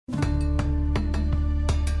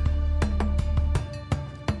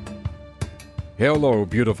Hello,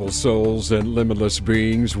 beautiful souls and limitless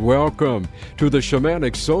beings. Welcome to the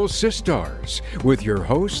Shamanic Soul Sisters with your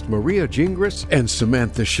host, Maria Gingras and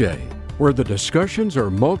Samantha Shea, where the discussions are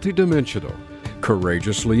multidimensional,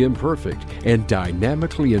 courageously imperfect, and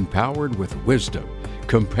dynamically empowered with wisdom,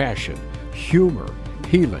 compassion, humor,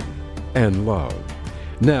 healing, and love.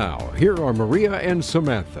 Now, here are Maria and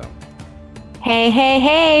Samantha.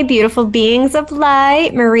 Hey, beautiful beings of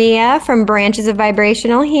light. Maria from Branches of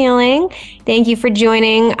Vibrational Healing. Thank you for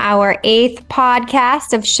joining our 8th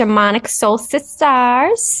podcast of Shamanic Soul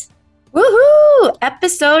Sisters. Woohoo!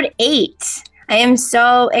 Episode 8. I am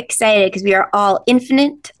so excited because we are all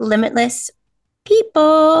infinite, limitless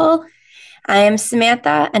people. I am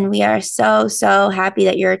Samantha, and we are so happy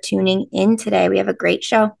that you're tuning in today. We have a great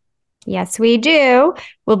show. Yes, we do.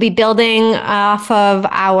 We'll be building off of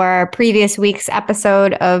our previous week's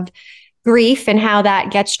episode of grief and how that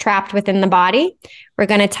gets trapped within the body. We're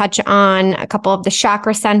going to touch on a couple of the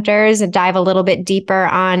chakra centers and dive a little bit deeper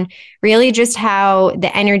on really just how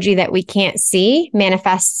the energy that we can't see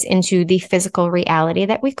manifests into the physical reality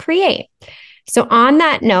that we create. So on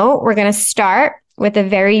that note, we're going to start with a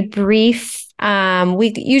very brief,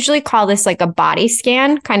 we usually call this like a body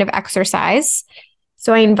scan kind of exercise.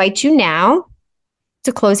 So I invite you now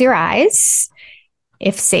to close your eyes,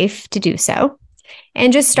 if safe to do so,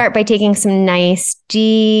 and just start by taking some nice,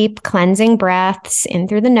 deep, cleansing breaths in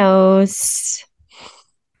through the nose,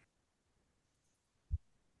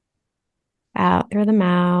 out through the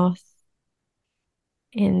mouth,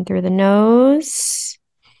 in through the nose,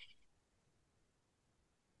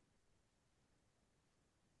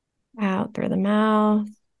 out through the mouth.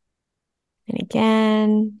 And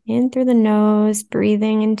again, in through the nose,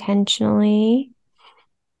 breathing intentionally.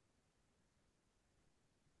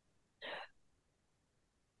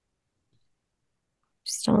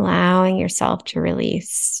 Just allowing yourself to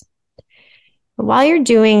release. But while you're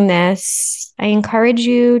doing this, I encourage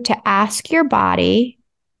you to ask your body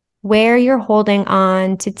where you're holding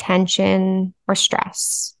on to tension or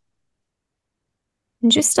stress.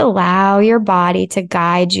 And just allow your body to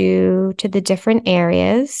guide you to the different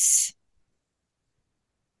areas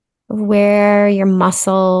where your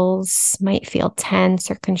muscles might feel tense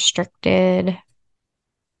or constricted,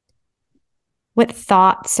 what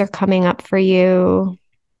thoughts are coming up for you,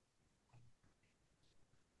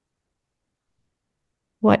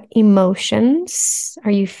 what emotions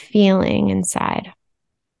are you feeling inside.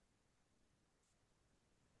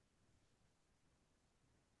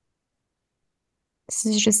 This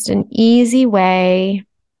is just an easy way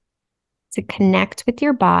to connect with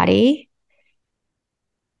your body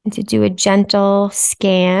and to do a gentle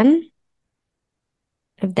scan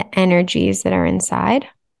of the energies that are inside.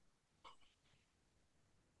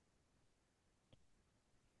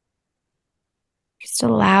 Just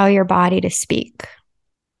allow your body to speak.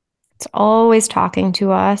 It's always talking to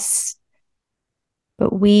us,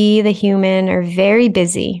 but we, the human, are very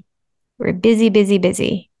busy. We're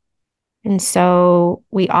busy. And so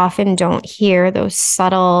we often don't hear those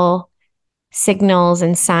subtle signals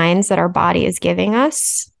and signs that our body is giving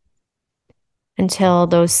us until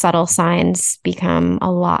those subtle signs become a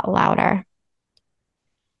lot louder.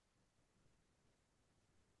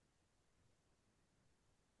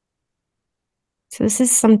 So this is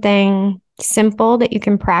something simple that you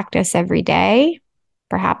can practice every day,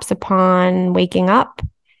 perhaps upon waking up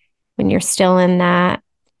when you're still in that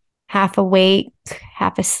half awake,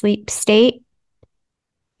 half asleep state.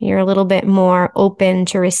 You're a little bit more open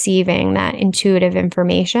to receiving that intuitive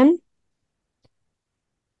information.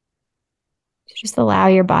 Just allow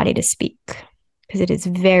your body to speak because it is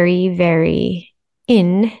very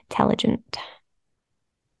intelligent.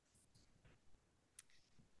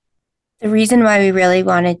 The reason why we really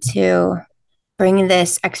wanted to bring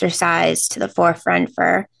this exercise to the forefront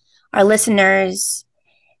for our listeners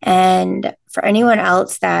and for anyone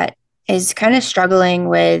else that is kind of struggling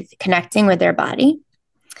with connecting with their body,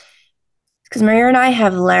 because Maria and I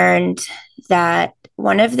have learned that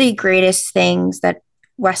one of the greatest things that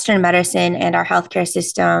Western medicine and our healthcare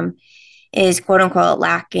system is quote unquote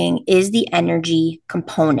lacking is the energy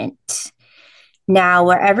component. Now,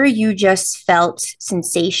 wherever you just felt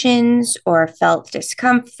sensations or felt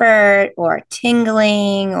discomfort or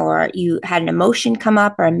tingling, or you had an emotion come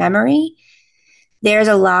up or a memory, there's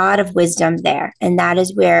a lot of wisdom there. And that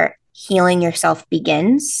is where healing yourself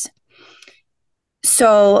begins.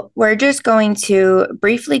 So we're just going to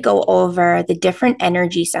briefly go over the different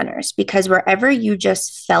energy centers, because wherever you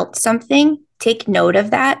just felt something, take note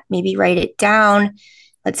of that. Maybe write it down.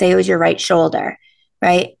 Let's say it was your right shoulder,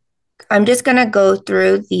 right? I'm just going to go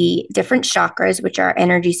through the different chakras, which are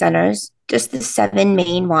energy centers, just the 7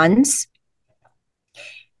 main ones.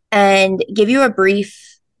 and give you a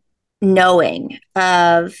brief knowing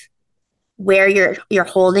of where you're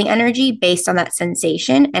holding energy based on that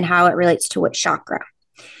sensation and how it relates to which chakra.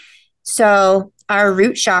 So our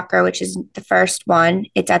root chakra, which is the first one,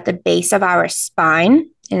 it's at the base of our spine,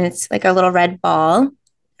 and it's like a little red ball.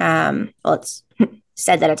 Well, it's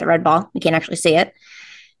said that it's a red ball. We can't actually see it.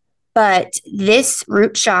 But this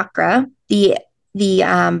root chakra, the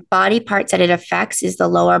body parts that it affects is the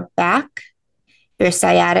lower back, your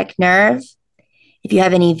sciatic nerve, if you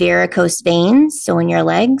have any varicose veins, so in your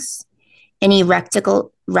legs, any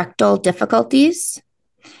rectal difficulties.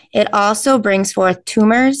 It also brings forth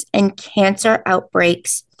tumors and cancer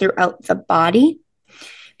outbreaks throughout the body,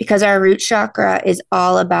 because our root chakra is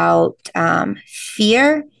all about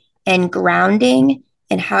fear and grounding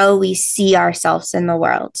and how we see ourselves in the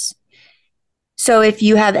world. So if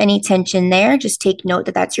you have any tension there, just take note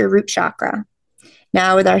that that's your root chakra.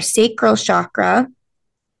 Now with our sacral chakra,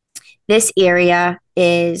 this area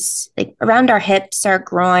is like around our hips, our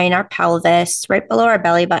groin, our pelvis, right below our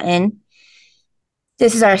belly button.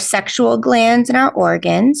 This is our sexual glands and our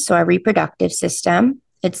organs, so our reproductive system.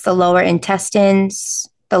 It's the lower intestines,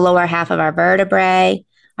 the lower half of our vertebrae,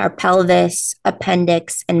 our pelvis,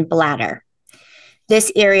 appendix, and bladder.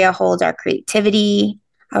 This area holds our creativity,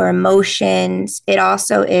 our emotions. It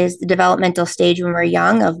also is the developmental stage when we're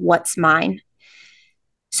young of what's mine.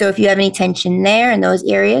 So if you have any tension there in those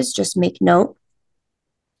areas, just make note.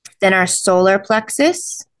 Then our solar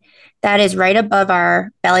plexus, that is right above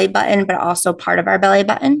our belly button, but also part of our belly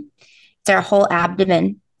button. It's our whole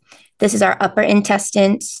abdomen. This is our upper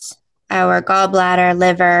intestines, our gallbladder,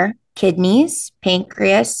 liver, kidneys,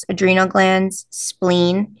 pancreas, adrenal glands,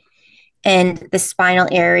 spleen, and the spinal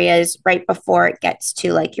areas right before it gets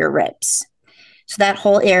to like your ribs. So that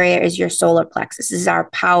whole area is your solar plexus. This is our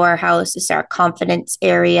powerhouse. This is our confidence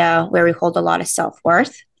area where we hold a lot of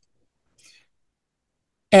self-worth.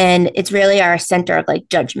 And it's really our center of like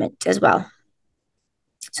judgment as well.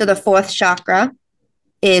 So the fourth chakra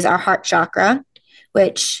is our heart chakra,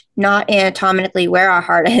 which not anatomically where our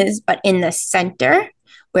heart is, but in the center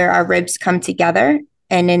where our ribs come together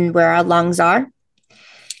and in where our lungs are.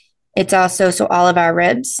 It's also, so all of our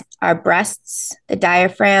ribs, our breasts, the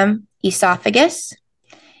diaphragm, esophagus,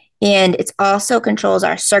 and it also controls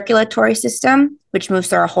our circulatory system, which moves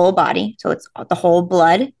through our whole body. So it's the whole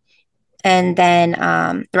blood, and then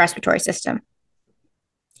the respiratory system.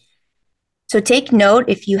 So take note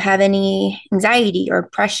if you have any anxiety or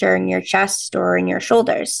pressure in your chest or in your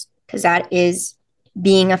shoulders, because that is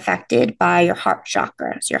being affected by your heart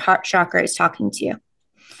chakra. So your heart chakra is talking to you.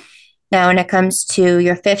 Now, when it comes to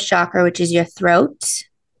your fifth chakra, which is your throat,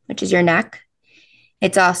 which is your neck,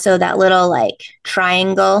 it's also that little like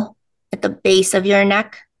triangle at the base of your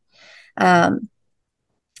neck. So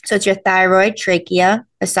it's your thyroid, trachea,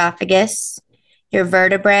 esophagus, your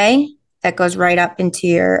vertebrae that goes right up into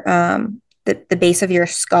your the base of your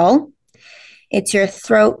skull. It's your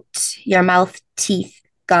throat, your mouth, teeth,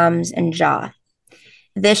 gums, and jaw.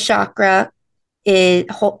 This chakra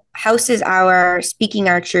houses our speaking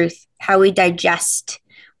our truth, how we digest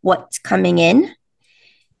what's coming in,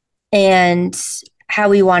 and how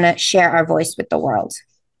we want to share our voice with the world.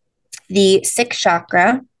 The sixth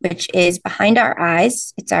chakra, which is behind our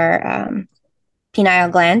eyes, it's our pineal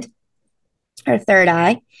gland, our third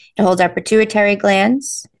eye. It holds our pituitary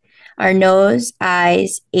glands, our nose,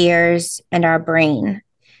 eyes, ears, and our brain.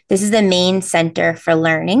 This is the main center for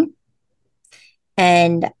learning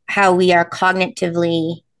and how we are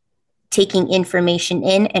cognitively taking information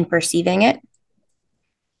in and perceiving it.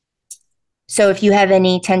 So if you have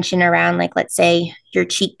any tension around, like, let's say your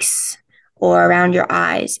cheeks or around your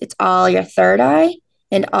eyes, it's all your third eye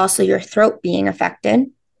and also your throat being affected.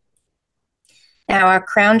 Now, our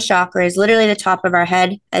crown chakra is literally the top of our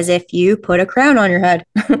head, as if you put a crown on your head.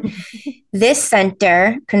 This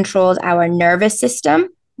center controls our nervous system,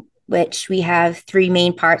 which we have three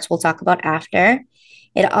main parts we'll talk about after.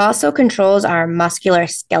 It also controls our muscular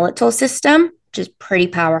skeletal system, which is pretty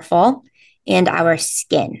powerful, and our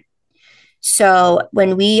skin. So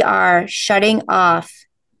when we are shutting off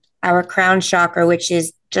our crown chakra, which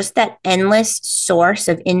is just that endless source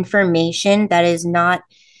of information that is not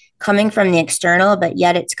coming from the external, but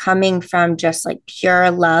yet it's coming from just like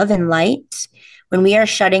pure love and light. When we are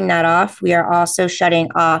shutting that off, we are also shutting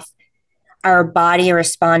off our body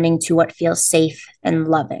responding to what feels safe and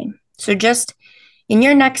loving. So just in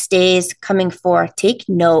your next days coming forth, take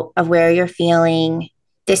note of where you're feeling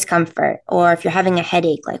discomfort, or if you're having a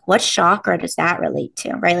headache, like what chakra does that relate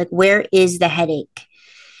to, right? Like where is the headache?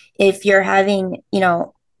 If you're having,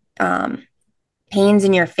 pains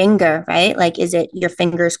in your finger, right? Like, is it your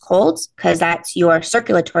fingers cold because that's your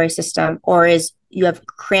circulatory system, or is you have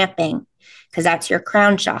cramping because that's your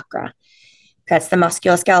crown chakra? That's the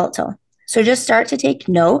musculoskeletal. So just start to take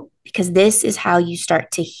note, because this is how you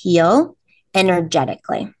start to heal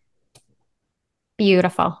energetically.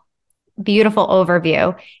 Beautiful. Beautiful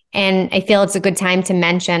overview. And I feel it's a good time to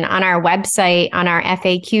mention on our website, on our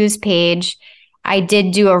FAQs page, I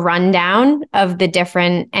did do a rundown of the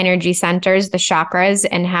different energy centers, the chakras,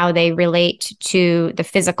 and how they relate to the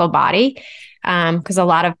physical body. Because a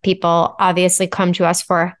lot of people obviously come to us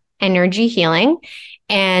for energy healing,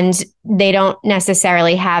 and they don't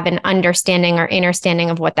necessarily have an understanding or understanding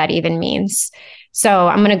of what that even means. So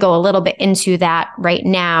I'm going to go a little bit into that right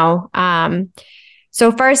now.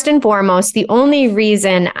 So first and foremost, the only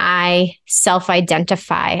reason I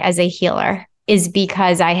self-identify as a healer is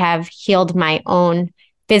because I have healed my own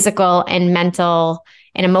physical and mental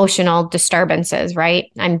and emotional disturbances, right?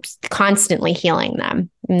 I'm constantly healing them,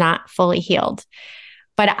 not fully healed.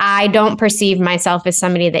 But I don't perceive myself as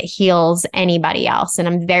somebody that heals anybody else. And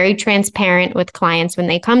I'm very transparent with clients when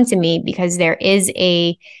they come to me, because there is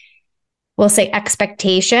a, we'll say,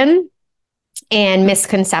 expectation and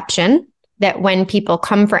misconception that when people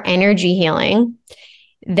come for energy healing,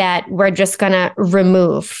 that we're just going to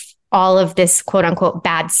remove all of this quote unquote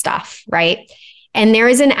bad stuff, right? And there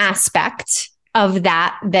is an aspect of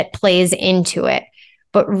that that plays into it.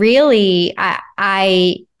 But really,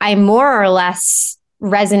 I more or less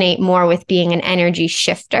resonate more with being an energy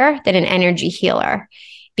shifter than an energy healer,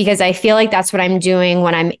 because I feel like that's what I'm doing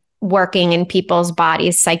when I'm working in people's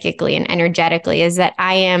bodies psychically and energetically, is that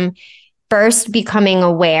I am first becoming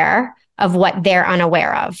aware of what they're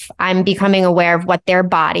unaware of. I'm becoming aware of what their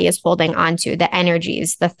body is holding onto, the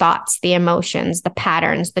energies, the thoughts, the emotions, the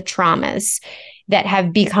patterns, the traumas that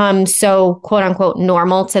have become so quote unquote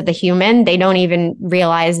normal to the human. They don't even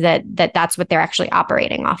realize that that's what they're actually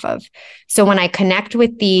operating off of. So when I connect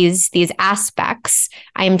with these aspects,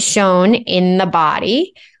 I am shown in the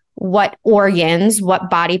body what organs,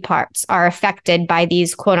 what body parts are affected by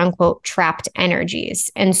these quote unquote trapped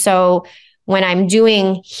energies. And so when I'm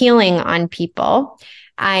doing healing on people,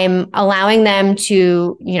 I'm allowing them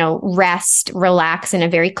to, rest, relax in a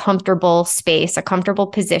very comfortable space, a comfortable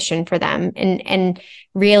position for them, and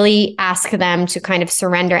really ask them to kind of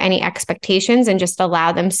surrender any expectations and just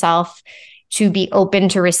allow themselves to be open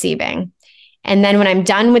to receiving. And then when I'm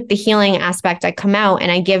done with the healing aspect, I come out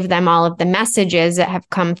and I give them all of the messages that have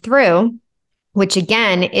come through, which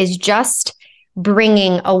again is just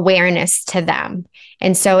bringing awareness to them.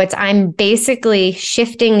 And so I'm basically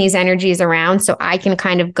shifting these energies around so I can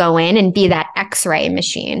kind of go in and be that X-ray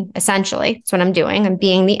machine. Essentially, that's what I'm doing. I'm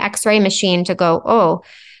being the X-ray machine to go, oh,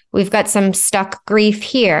 we've got some stuck grief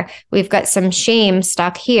here. We've got some shame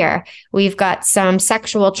stuck here. We've got some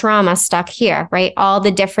sexual trauma stuck here, right? All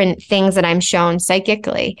the different things that I'm shown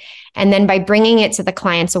psychically. And then by bringing it to the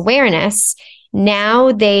client's awareness,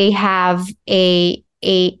 now they have a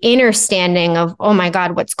understanding of, oh my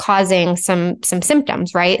God, what's causing some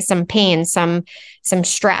symptoms, right? Some pain, some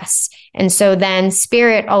stress. And so then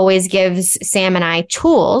spirit always gives Sam and I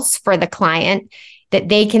tools for the client that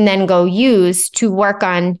they can then go use to work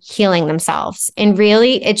on healing themselves. And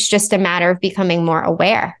really, it's just a matter of becoming more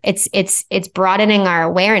aware. It's broadening our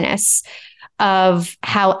awareness of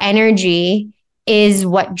how energy is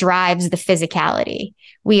what drives the physicality.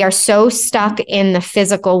 We are so stuck in the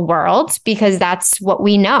physical world because that's what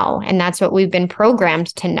we know. And that's what we've been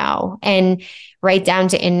programmed to know. And right down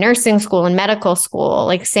to in nursing school and medical school,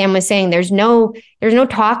 like Sam was saying, there's no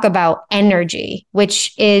talk about energy,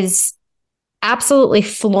 which is absolutely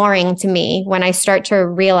flooring to me when I start to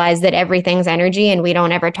realize that everything's energy and we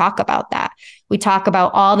don't ever talk about that. We talk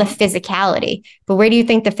about all the physicality, but where do you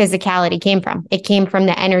think the physicality came from? It came from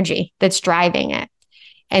the energy that's driving it.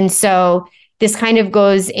 And so this kind of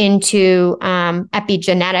goes into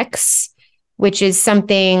epigenetics, which is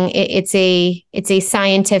something, it's a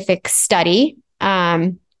scientific study.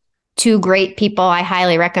 Two great people I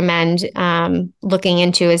highly recommend looking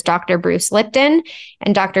into is Dr. Bruce Lipton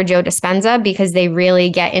and Dr. Joe Dispenza, because they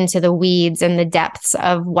really get into the weeds and the depths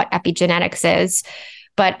of what epigenetics is,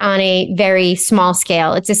 but on a very small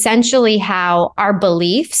scale. It's essentially how our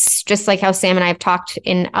beliefs, just like how Sam and I have talked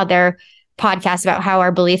in other podcasts about how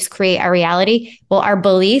our beliefs create our reality. Well, our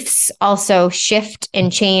beliefs also shift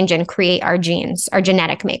and change and create our genes, our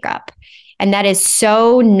genetic makeup. And that is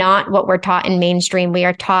so not what we're taught in mainstream. We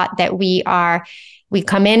are taught that we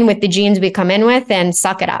come in with the genes we come in with and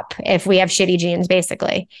suck it up if we have shitty genes,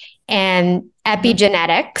 basically. And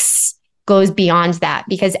epigenetics goes beyond that,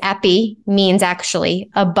 because epi means actually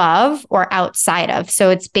above or outside of. So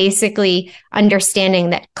it's basically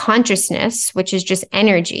understanding that consciousness, which is just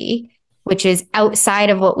energy, which is outside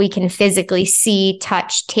of what we can physically see,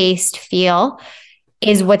 touch, taste, feel,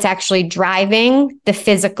 is what's actually driving the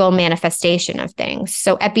physical manifestation of things.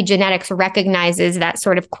 So epigenetics recognizes that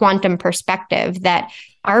sort of quantum perspective that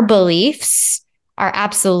our beliefs are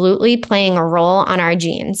absolutely playing a role on our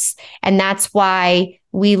genes. And that's why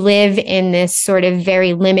we live in this sort of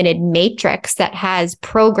very limited matrix that has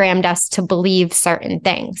programmed us to believe certain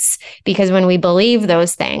things. Because when we believe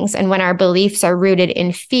those things, and when our beliefs are rooted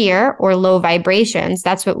in fear or low vibrations,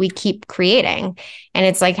 that's what we keep creating. And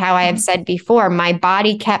it's like how I have said before, my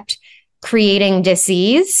body kept creating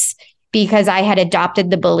disease because I had adopted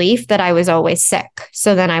the belief that I was always sick.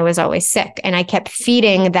 So then I was always sick, and I kept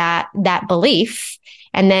feeding that belief.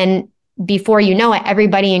 And then before you know it,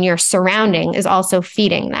 everybody in your surrounding is also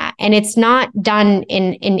feeding that. And it's not done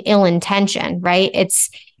in ill intention, right? It's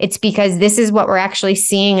because this is what we're actually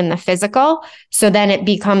seeing in the physical. So then it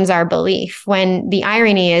becomes our belief, when the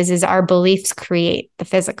irony is our beliefs create the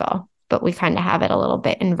physical, but we kind of have it a little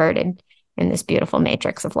bit inverted in this beautiful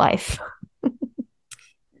matrix of life.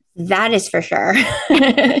 That is for sure.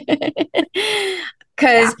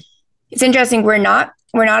 Because it's interesting. We're not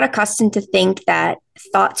accustomed to think that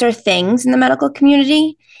thoughts are things in the medical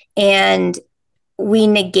community, and we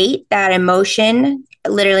negate that emotion.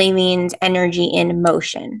 It literally means energy in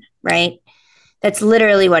motion, right? That's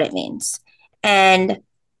literally what it means. And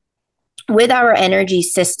with our energy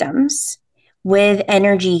systems, with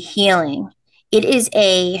energy healing,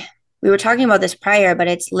 we were talking about this prior, but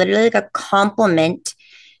it's literally like a complement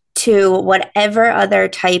to whatever other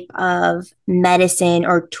type of medicine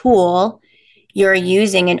or tool you're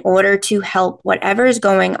using in order to help whatever is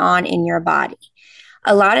going on in your body.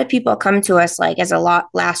 A lot of people come to us like as a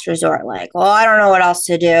last resort, like, well, I don't know what else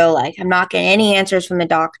to do. Like, I'm not getting any answers from the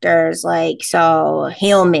doctors. Like, so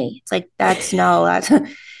heal me. It's like, that's not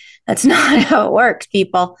how it works,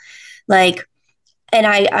 people. Like, and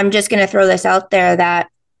I'm just going to throw this out there that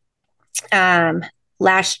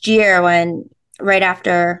last year, when right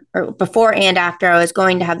after or before and after I was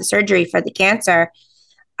going to have the surgery for the cancer,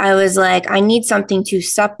 I was like, I need something to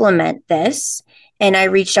supplement this. And I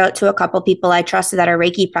reached out to a couple people I trusted that are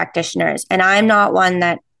Reiki practitioners. And I'm not one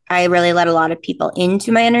that I really let a lot of people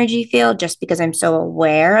into my energy field just because I'm so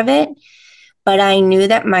aware of it. But I knew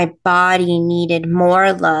that my body needed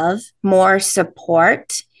more love, more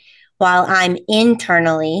support while I'm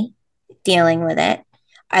internally dealing with it.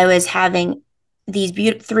 I was having these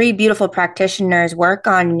three beautiful practitioners work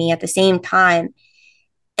on me at the same time,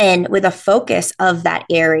 and with a focus of that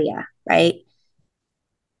area, right?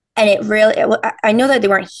 And I know that they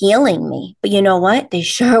weren't healing me, but you know what? They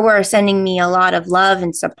sure were sending me a lot of love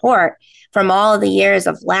and support from all the years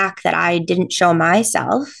of lack that I didn't show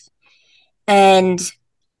myself. And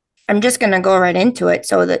I'm just going to go right into it.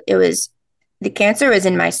 So that the cancer was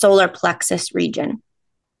in my solar plexus region,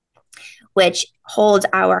 which holds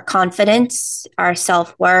our confidence, our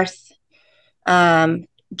self-worth,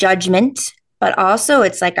 judgment, but also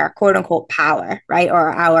it's like our quote unquote power, right?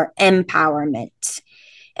 Or our empowerment.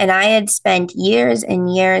 And I had spent years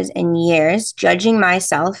and years and years judging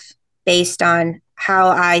myself based on how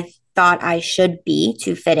I thought I should be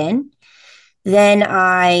to fit in. Then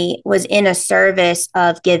I was in a service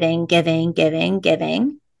of giving,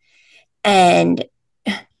 and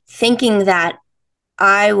thinking that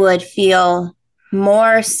I would feel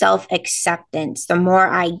more self-acceptance the more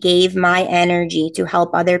I gave my energy to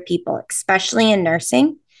help other people, especially in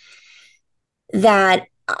nursing, that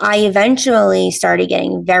I eventually started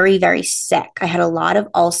getting very, very sick. I had a lot of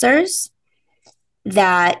ulcers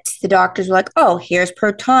that the doctors were like, oh, here's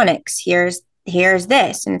protonics, here's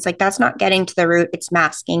this. And it's like, that's not getting to the root, it's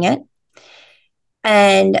masking it.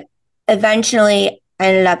 And eventually I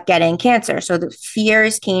ended up getting cancer. So the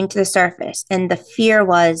fears came to the surface, and the fear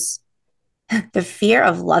was the fear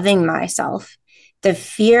of loving myself, the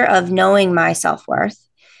fear of knowing my self-worth,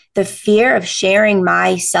 the fear of sharing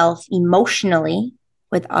myself emotionally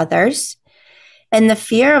with others, and the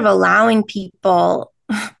fear of allowing people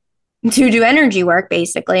to do energy work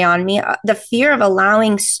basically on me, the fear of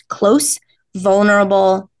allowing close,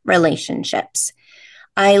 vulnerable relationships.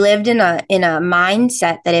 I lived in a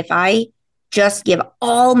mindset that if I just give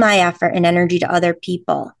all my effort and energy to other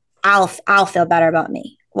people, I'll feel better about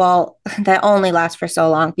me. Well, that only lasts for so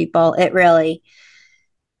long, people. It really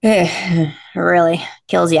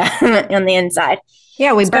kills you on the inside.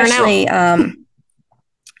 Yeah, we especially burn out.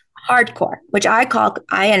 Hardcore, which I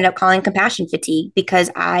ended up calling compassion fatigue, because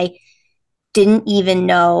I didn't even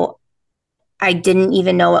know I didn't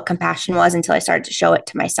even know what compassion was until I started to show it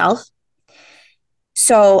to myself.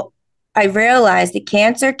 So I realized the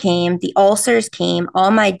cancer came, the ulcers came,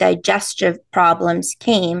 all my digestive problems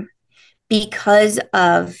came because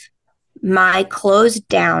of my closed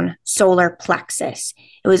down solar plexus.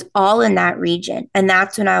 It was all in that region. And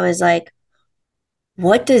that's when I was like,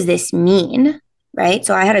 what does this mean? Right.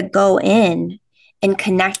 So I had to go in and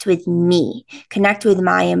connect with me, connect with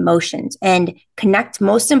my emotions, and connect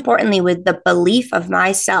most importantly with the belief of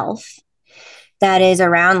myself that is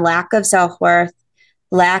around lack of self worth,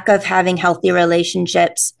 lack of having healthy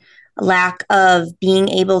relationships, lack of being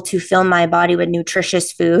able to fill my body with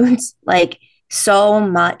nutritious foods, like so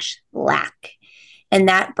much lack. And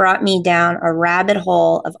that brought me down a rabbit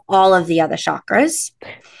hole of all of the other chakras.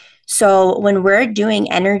 So when we're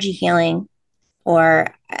doing energy healing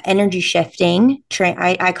or energy shifting,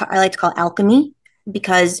 I like to call alchemy,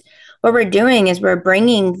 because what we're doing is we're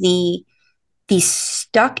bringing the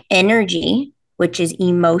stuck energy, which is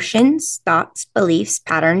emotions, thoughts, beliefs,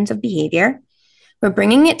 patterns of behavior. We're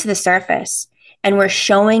bringing it to the surface and we're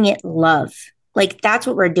showing it love. Like that's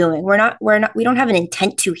what we're doing. We don't have an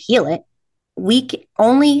intent to heal it.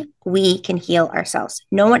 Only we can heal ourselves.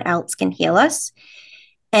 No one else can heal us.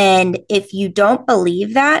 And if you don't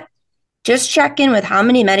believe that, just check in with how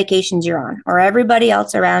many medications you're on or everybody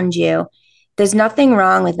else around you. There's nothing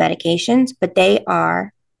wrong with medications, but they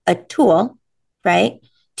are a tool, right,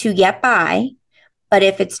 to get by. But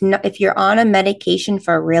if you're on a medication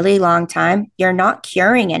for a really long time, you're not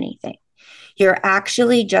curing anything. You're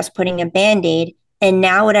actually just putting a Band-Aid. And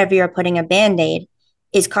now whatever you're putting a Band-Aid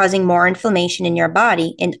is causing more inflammation in your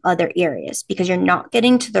body in other areas because you're not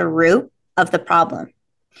getting to the root of the problem.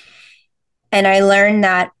 And I learned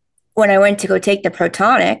that when I went to go take the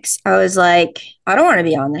Protonics, I was like, I don't want to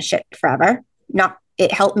be on this shit forever.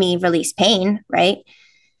 It helped me release pain, right?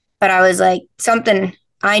 But I was like,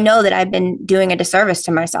 I know that I've been doing a disservice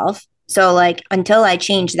to myself. So like until I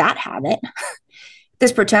change that habit,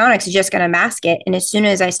 this Protonics is just going to mask it. And as soon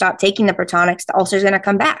as I stop taking the Protonics, the ulcer is going to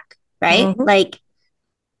come back, right? Mm-hmm. Like,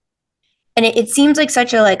 and it seems like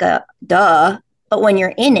such a duh, but when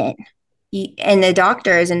you're in it, and the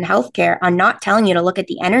doctors and healthcare are not telling you to look at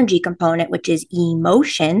the energy component, which is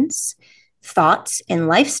emotions, thoughts, and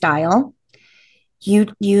lifestyle, you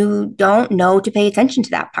don't know to pay attention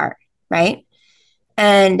to that part, right?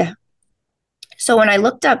 And so when I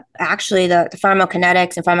looked up actually the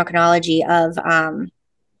pharmacokinetics and pharmacology of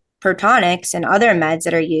Protonics and other meds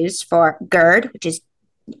that are used for GERD, which is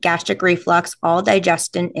gastric reflux, all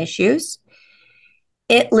digestion issues,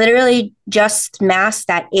 it literally just masks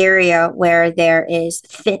that area where there is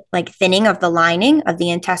thinning of the lining of the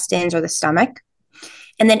intestines or the stomach.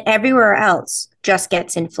 And then everywhere else just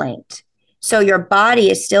gets inflamed. So your body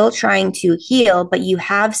is still trying to heal, but you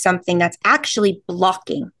have something that's actually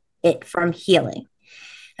blocking it from healing.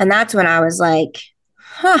 And that's when I was like,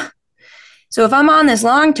 so if I'm on this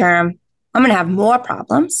long term, I'm going to have more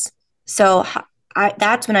problems. So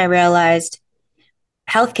that's when I realized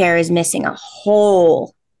healthcare is missing a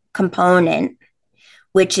whole component,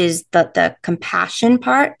 which is the compassion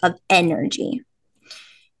part of energy.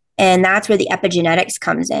 And that's where the epigenetics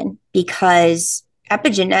comes in, because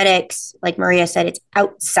epigenetics, like Maria said, it's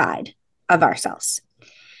outside of ourselves.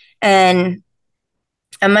 And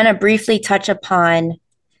I'm going to briefly touch upon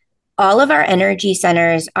all of our energy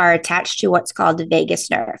centers are attached to what's called the vagus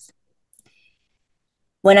nerve.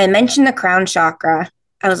 When I mentioned the crown chakra,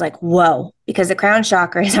 I was like, whoa, because the crown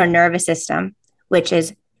chakra is our nervous system, which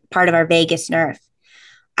is part of our vagus nerve.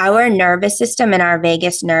 Our nervous system and our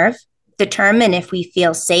vagus nerve determine if we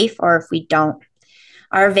feel safe or if we don't.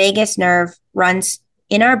 Our vagus nerve runs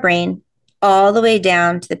in our brain all the way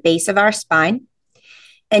down to the base of our spine.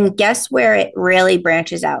 And guess where it really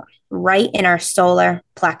branches out? Right in our solar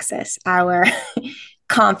plexus, our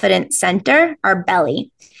confidence center, our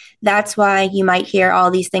belly. That's why you might hear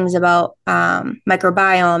all these things about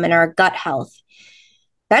microbiome and our gut health.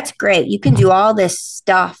 That's great. You can do all this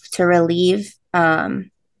stuff to relieve,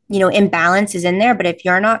 imbalances in there. But if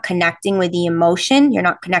you're not connecting with the emotion, you're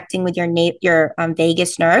not connecting with your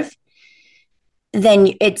vagus nerve,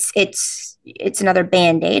 then it's another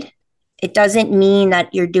Band-Aid. It doesn't mean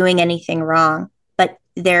that you're doing anything wrong, but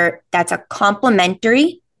that's a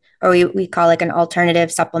complementary, or we call like an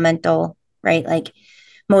alternative supplemental, right? Like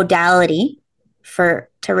modality to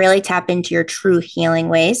really tap into your true healing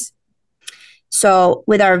ways. So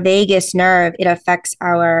with our vagus nerve, it affects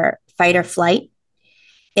our fight or flight.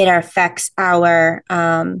 It affects our,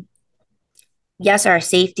 our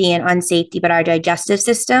safety and unsafety, but our digestive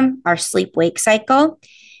system, our sleep-wake cycle.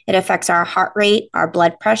 It affects our heart rate, our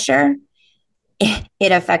blood pressure.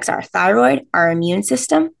 It affects our thyroid, our immune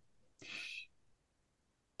system.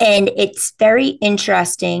 And it's very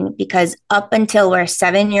interesting because up until we're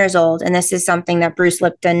 7 years old, and this is something that Bruce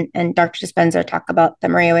Lipton and Dr. Dispenza talk about that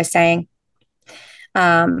Maria was saying,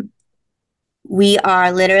 we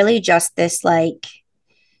are literally just this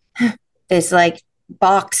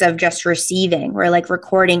box of just receiving. We're like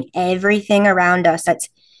recording everything around us that's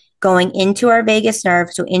going into our vagus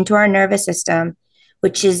nerve, so into our nervous system,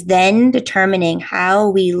 which is then determining how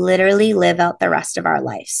we literally live out the rest of our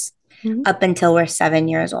lives up until we're 7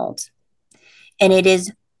 years old. And it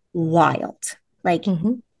is wild, like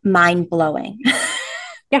mind blowing.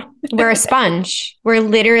 Yeah, we're a sponge. We're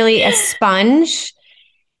literally a sponge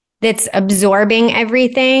that's absorbing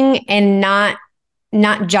everything and not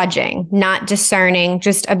judging, not discerning,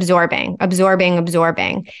 just absorbing.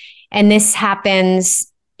 And this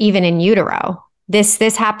happens even in utero.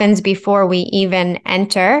 This happens before we even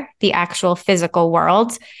enter the actual physical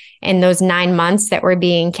world. In those 9 months that we're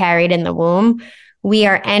being carried in the womb, we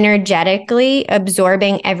are energetically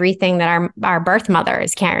absorbing everything that our birth mother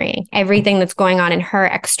is carrying, everything that's going on in her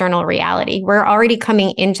external reality. We're already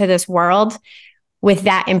coming into this world with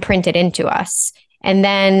that imprinted into us. And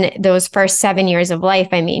then those first 7 years of life,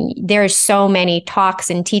 I mean, there's so many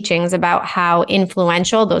talks and teachings about how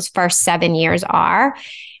influential those first 7 years are,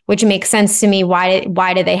 which makes sense to me. Why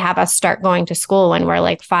do they have us start going to school when we're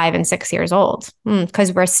like 5 and 6 years old?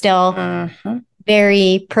 Because we're still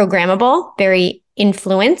very programmable, very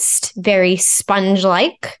influenced, very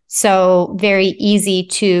sponge-like. So very easy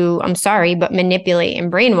to, I'm sorry, but manipulate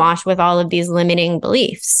and brainwash with all of these limiting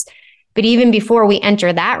beliefs. But even before we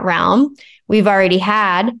enter that realm, we've already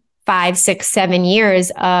had 5, 6, 7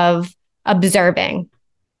 years of observing.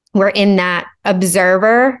 We're in that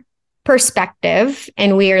observer perspective,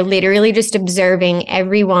 and we are literally just observing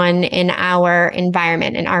everyone in our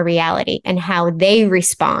environment and our reality and how they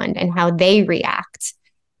respond and how they react.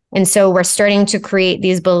 And so we're starting to create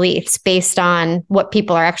these beliefs based on what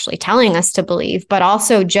people are actually telling us to believe, but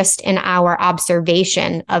also just in our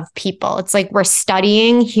observation of people. It's like we're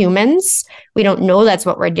studying humans. We don't know that's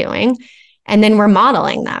what we're doing. And then we're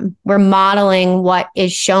modeling them. We're modeling what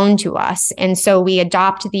is shown to us. And so we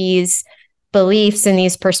adopt these beliefs and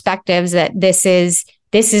these perspectives that this is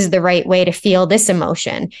the right way to feel this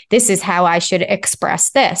emotion. This is how I should express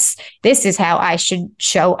this. This is how I should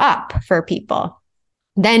show up for people.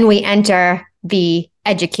 Then we enter the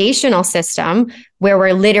educational system where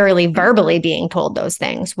we're literally verbally being told those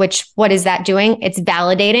things, which what is that doing? It's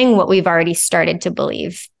validating what we've already started to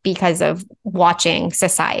believe because of watching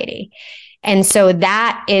society. And so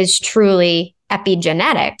that is truly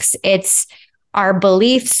epigenetics. It's our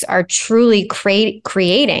beliefs are truly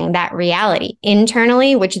creating that reality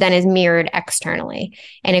internally, which then is mirrored externally.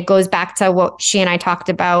 And it goes back to what she and I talked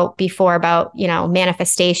about before about,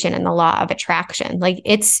 manifestation and the law of attraction. Like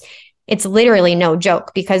it's literally no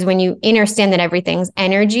joke, because when you understand that everything's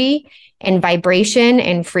energy and vibration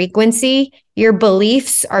and frequency, your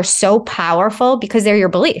beliefs are so powerful because they're your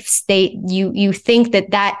beliefs. You think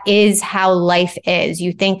that is how life is.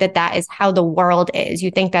 You think that is how the world is.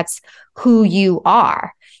 You think that's who you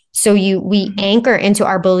are. So we anchor into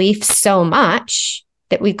our beliefs so much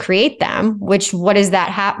that we create them, which what is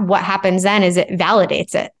that? What happens then is it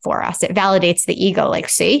validates it for us. It validates the ego. Like,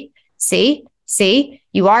 see,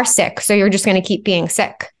 you are sick. So you're just going to keep being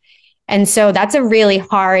sick. And so that's a really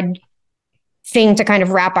hard thing to kind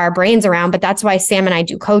of wrap our brains around. But that's why Sam and I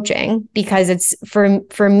do coaching, because it's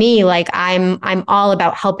for me, like I'm all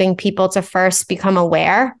about helping people to first become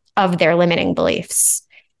aware of their limiting beliefs.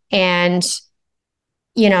 And,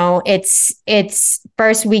 it's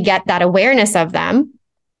first we get that awareness of them.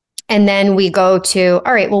 And then we go to,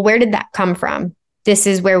 all right, well, where did that come from? This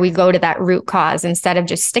is where we go to that root cause instead of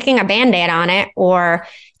just sticking a Band-Aid on it or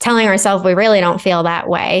telling ourselves we really don't feel that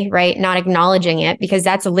way, right? Not acknowledging it, because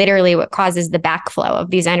that's literally what causes the backflow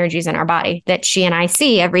of these energies in our body that she and I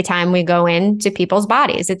see every time we go into people's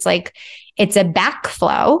bodies. It's like, it's a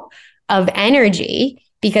backflow of energy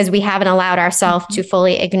because we haven't allowed ourselves to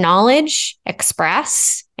fully acknowledge,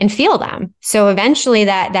 express, and feel them. So eventually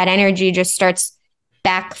that energy just starts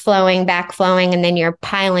backflowing, and then you're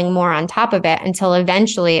piling more on top of it until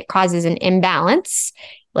eventually it causes an imbalance,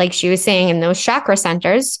 like she was saying, in those chakra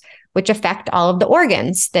centers, which affect all of the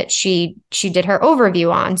organs that she did her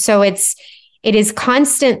overview on. So it's a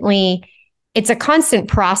constant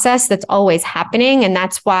process that's always happening. And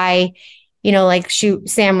that's why, like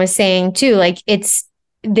Sam was saying too, like it's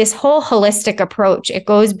this whole holistic approach. It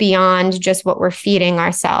goes beyond just what we're feeding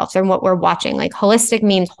ourselves and what we're watching. Like holistic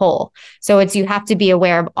means whole. So you have to be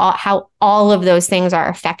aware of how all of those things are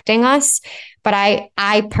affecting us. But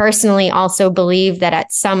I personally also believe that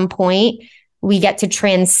at some point we get to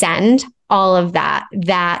transcend all of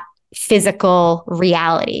that physical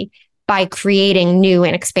reality by creating new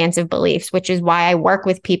and expansive beliefs, which is why I work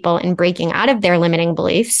with people in breaking out of their limiting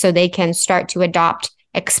beliefs so they can start to adopt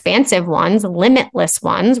expansive ones, limitless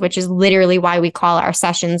ones, which is literally why we call our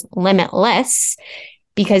sessions limitless,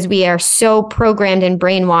 because we are so programmed and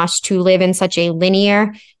brainwashed to live in such a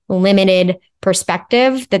linear, limited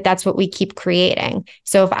perspective that's what we keep creating.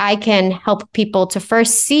 So if I can help people to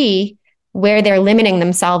first see where they're limiting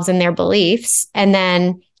themselves in their beliefs, and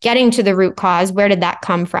then getting to the root cause, where did that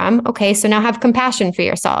come from? Okay, so now have compassion for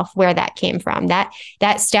yourself, where that came from. That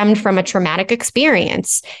stemmed from a traumatic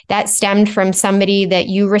experience. That stemmed from somebody that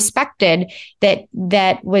you respected,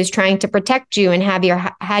 that was trying to protect you and had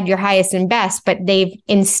your highest and best, but they've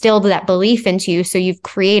instilled that belief into you, so you've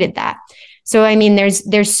created that. So I mean,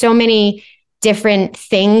 there's so many different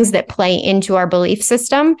things that play into our belief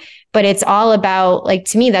system, but it's all about, like,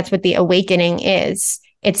 to me, that's what the awakening is.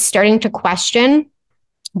 It's starting to question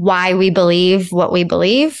why we believe what we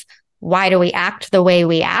believe. Why do we act the way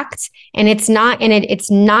we act? And it's not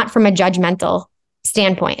from a judgmental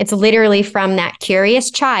standpoint. It's literally from that curious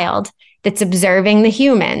child that's observing the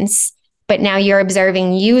humans, but now you're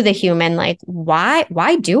observing you, the human, like, why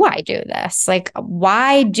do I do this? Like,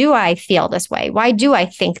 why do I feel this way? Why do I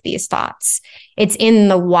think these thoughts? It's in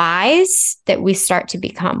the whys that we start to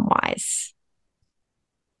become wise.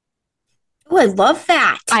 Oh, I love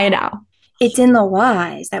that. I know. It's in the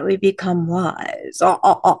whys that we become wise.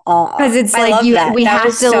 Because it's like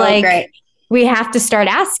we have to start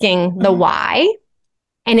asking the why.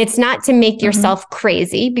 And it's not to make yourself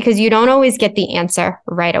crazy, because you don't always get the answer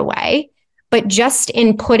right away. But just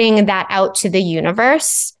in putting that out to the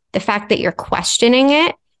universe, the fact that you're questioning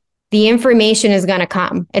it, the information is going to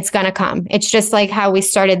come. It's going to come. It's just like how we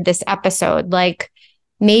started this episode. Like,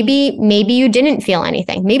 maybe you didn't feel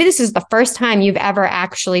anything. Maybe this is the first time you've ever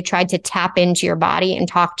actually tried to tap into your body and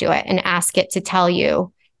talk to it and ask it to tell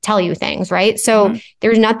you things, right? So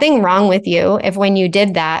there's nothing wrong with you if when you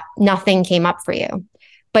did that, nothing came up for you.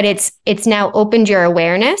 But it's now opened your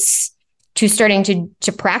awareness to starting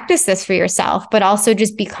to practice this for yourself, but also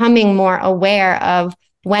just becoming more aware of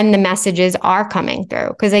when the messages are coming through.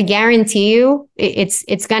 Because I guarantee you,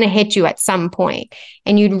 it's going to hit you at some point.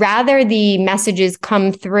 And you'd rather the messages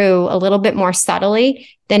come through a little bit more subtly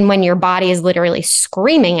than when your body is literally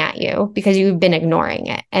screaming at you because you've been ignoring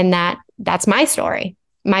it. And that's my story.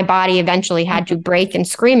 My body eventually had to break and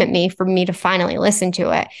scream at me for me to finally listen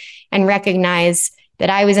to it and recognize that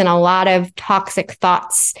I was in a lot of toxic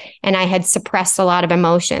thoughts and I had suppressed a lot of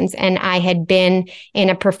emotions, and I had been in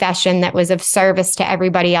a profession that was of service to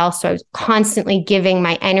everybody else. So I was constantly giving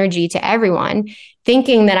my energy to everyone,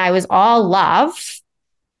 thinking that I was all love,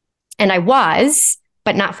 and I was,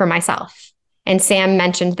 but not for myself. And Sam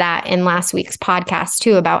mentioned that in last week's podcast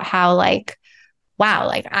too, about how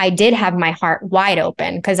wow, I did have my heart wide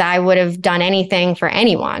open because I would have done anything for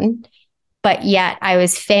anyone, but yet I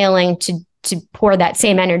was failing to pour that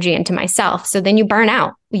same energy into myself. So then you burn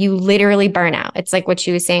out. You literally burn out. It's like what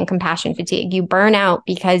she was saying, compassion fatigue. You burn out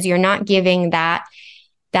because you're not giving that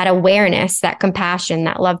awareness, that compassion,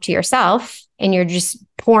 that love to yourself, and you're just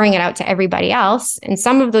pouring it out to everybody else. And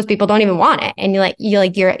some of those people don't even want it. And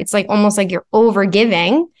it's like almost like you're over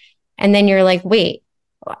giving. And then you're like, wait,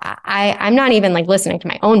 I'm not even listening to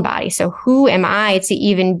my own body. So who am I to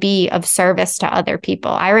even be of service to other people?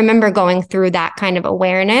 I remember going through that kind of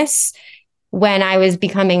awareness when I was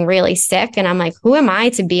becoming really sick, and I'm like, who am I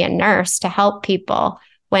to be a nurse to help people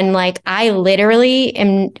when I literally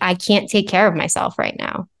I can't take care of myself right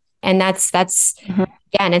now. And that's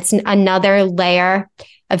again, it's another layer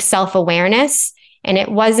of self-awareness. And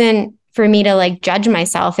it wasn't for me to judge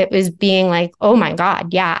myself. It was being like, oh my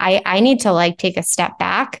God, yeah, I need to take a step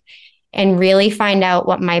back and really find out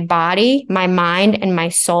what my body, my mind, and my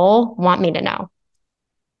soul want me to know.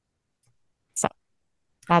 So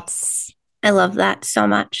I love that so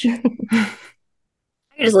much. I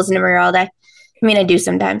could just listen to Maria all day. I mean, I do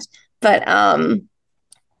sometimes, but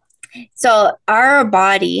so our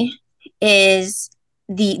body is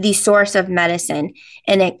the source of medicine,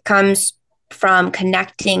 and it comes from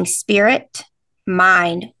connecting spirit,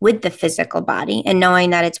 mind with the physical body, and knowing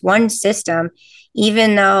that it's one system,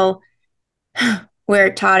 even though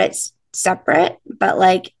we're taught it's separate.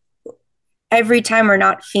 But every time we're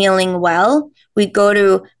not feeling well, we go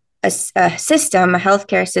to a system, a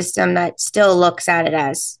healthcare system that still looks at it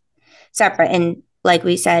as separate. And like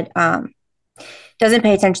we said, doesn't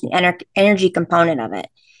pay attention to the energy component of it.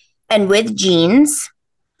 And with genes,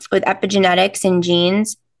 with epigenetics and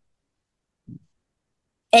genes,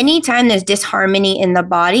 anytime there's disharmony in the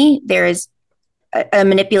body, there is a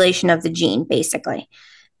manipulation of the gene, basically.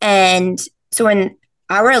 And so when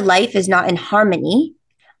our life is not in harmony,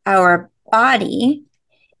 our body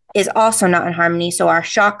is also not in harmony. So our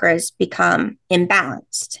chakras become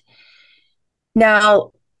imbalanced.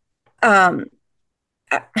 Now, I've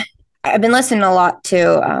been listening a lot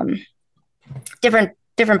to different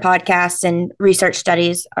podcasts and research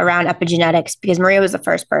studies around epigenetics because Maria was the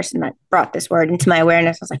first person that brought this word into my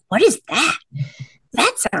awareness. I was like, what is that?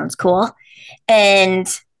 That sounds cool. And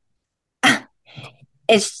I'm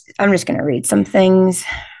just going to read some things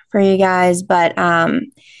for you guys. But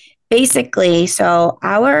basically, so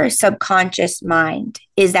our subconscious mind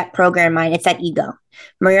is that program mind. It's that ego.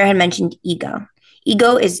 Maria had mentioned ego.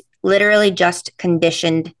 Ego is literally just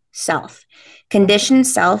conditioned self. Conditioned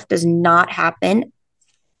self does not happen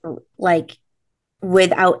like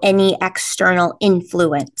without any external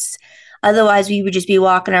influence. Otherwise, we would just be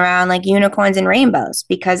walking around like unicorns and rainbows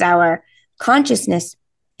because our consciousness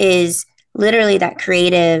is literally that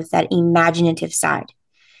creative, that imaginative side.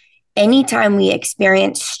 Anytime we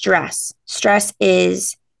experience stress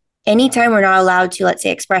is anytime we're not allowed to, let's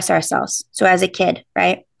say, express ourselves. So as a kid,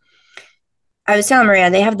 right? I was telling Maria,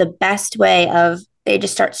 they have the best way of, they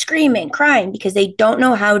just start screaming, crying because they don't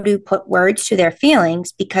know how to put words to their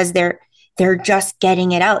feelings because they're just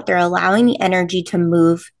getting it out. They're allowing the energy to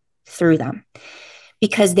move through them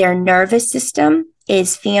because their nervous system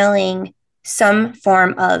is feeling some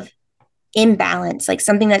form of imbalance, like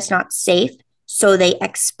something that's not safe. So they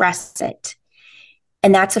express it.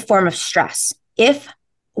 And that's a form of stress. If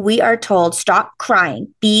we are told, stop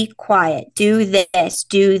crying, be quiet, do this,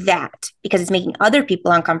 do that, because it's making other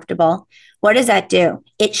people uncomfortable, what does that do?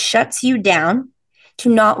 It shuts you down to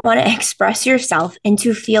not want to express yourself and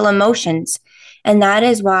to feel emotions. And that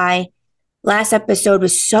is why last episode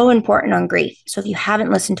was so important on grief. So if you haven't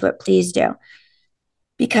listened to it, please do.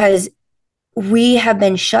 Because we have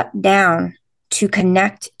been shut down to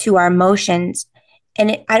connect to our emotions.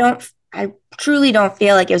 And I truly don't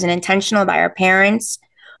feel like it was an intentional by our parents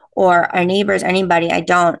or our neighbors, anybody.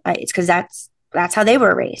 It's because that's how they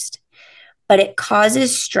were raised. But it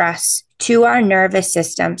causes stress to our nervous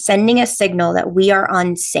system, sending a signal that we are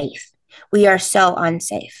unsafe. We are so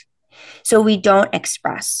unsafe. So we don't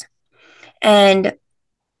express. And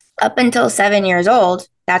up until 7 years old,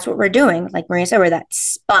 that's what we're doing. Like Maria said, we're that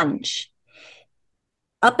sponge.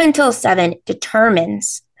 Up until 7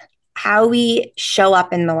 determines how we show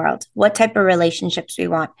up in the world, what type of relationships we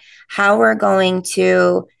want, how we're going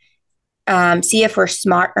to see if we're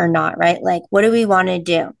smart or not, right? Like, what do we want to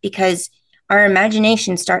do? Because our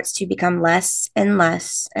imagination starts to become less and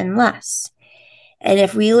less and less. And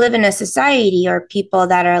if we live in a society or people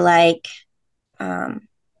that are like,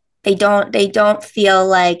 they don't feel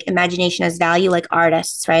like imagination has value, like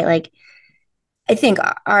artists, right? Like, I think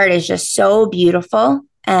art is just so beautiful,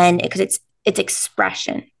 and because it's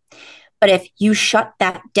expression. But if you shut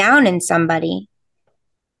that down in somebody,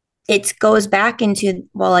 it goes back into,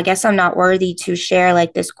 well, I guess I'm not worthy to share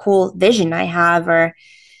like this cool vision I have, or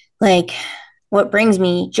like what brings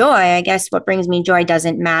me joy. I guess what brings me joy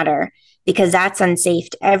doesn't matter because that's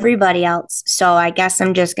unsafe to everybody else. So I guess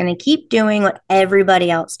I'm just going to keep doing what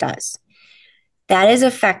everybody else does. That is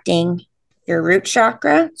affecting your root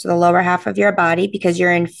chakra, so the lower half of your body, because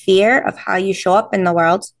you're in fear of how you show up in the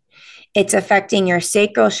world. It's affecting your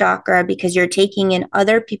sacral chakra because you're taking in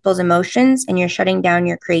other people's emotions and you're shutting down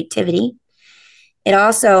your creativity. It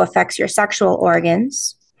also affects your sexual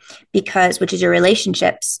organs which is your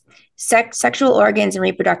relationships. Sexual organs and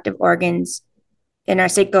reproductive organs in our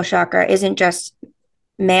sacral chakra isn't just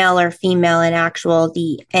male or female and actual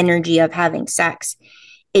the energy of having sex.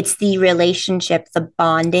 It's the relationship, the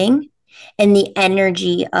bonding, and the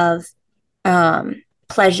energy of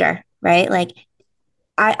pleasure, right? Like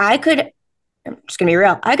I'm just gonna be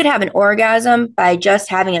real. I could have an orgasm by just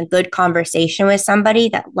having a good conversation with somebody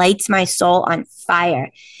that lights my soul on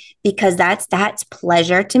fire, because that's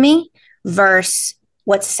pleasure to me versus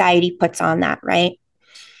what society puts on that, right?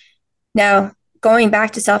 Now, going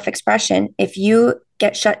back to self-expression, if you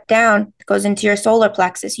get shut down, it goes into your solar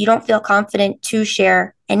plexus. You don't feel confident to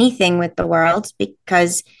share anything with the world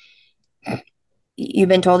because you've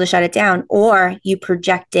been told to shut it down, or you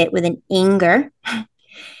project it with an anger.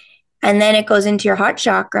 And then it goes into your heart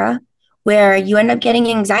chakra where you end up getting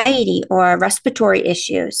anxiety or respiratory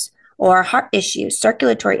issues or heart issues,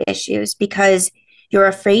 circulatory issues, because you're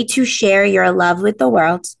afraid to share your love with the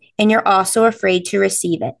world. And you're also afraid to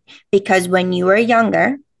receive it because when you were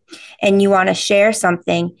younger and you want to share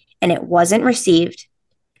something and it wasn't received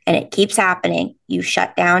and it keeps happening, you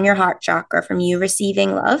shut down your heart chakra from you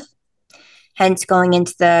receiving love. hence going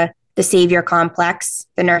into the savior complex,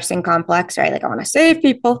 the nursing complex, right? Like, I want to save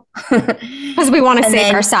people. Because we want to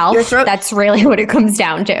save ourselves. That's really what it comes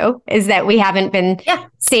down to, is that we haven't been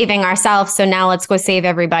saving ourselves. So now let's go save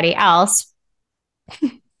everybody else.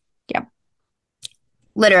 Yep.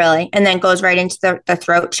 Literally. And then goes right into the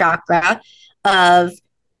throat chakra of,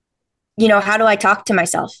 how do I talk to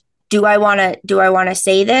myself? Do I want to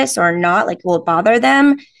say this or not? Like, will it bother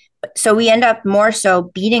them? So we end up more so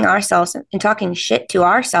beating ourselves and talking shit to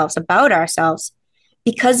ourselves about ourselves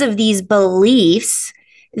because of these beliefs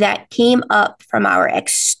that came up from our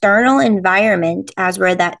external environment, as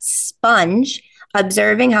we're that sponge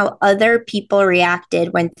observing how other people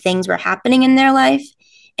reacted when things were happening in their life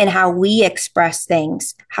and how we express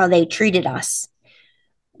things, how they treated us.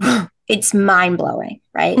 It's mind-blowing,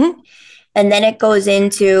 right? Mm-hmm. And then it goes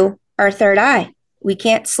into our third eye. We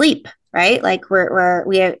can't sleep, right? Like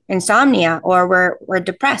we have insomnia, or we're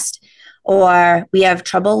depressed, or we have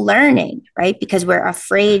trouble learning, right? Because we're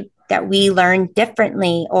afraid that we learn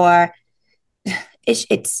differently, or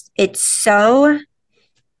it's so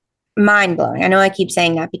mind-blowing. I know I keep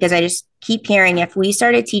saying that because I just keep hearing, if we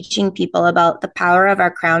started teaching people about the power of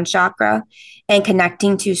our crown chakra and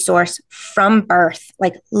connecting to source from birth,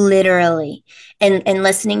 like literally, and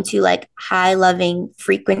listening to like high loving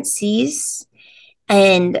frequencies,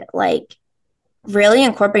 and like really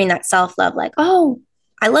incorporating that self-love, like, oh,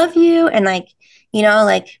 I love you. And like,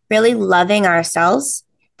 like really loving ourselves,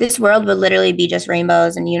 this world would literally be just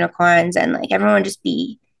rainbows and unicorns, and like everyone would just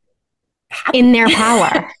be happy. In their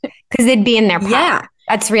power, because they'd be in their power. Yeah.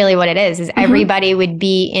 That's really what it is everybody would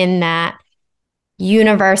be in that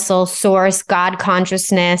universal source, God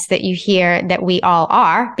consciousness that you hear that we all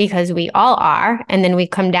are, because we all are. And then we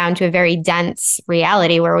come down to a very dense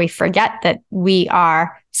reality where we forget that we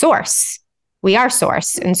are source. We are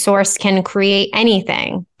source, and source can create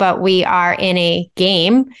anything, but we are in a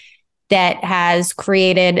game that has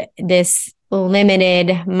created this limited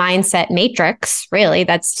mindset matrix. Really,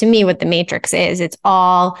 that's to me what the matrix is. It's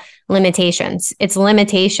all limitations. It's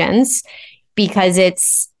limitations because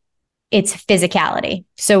it's physicality.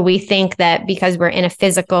 So we think that because we're in a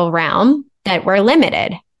physical realm that we're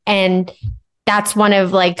limited. And that's one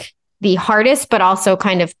of like the hardest, but also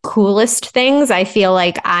kind of coolest things I feel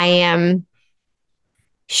like I am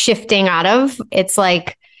shifting out of. It's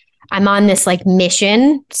like I'm on this like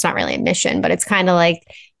mission. It's not really a mission, but it's kind of like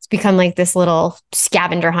it's become like this little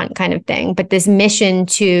scavenger hunt kind of thing. But this mission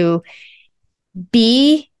to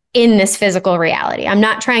be in this physical reality. I'm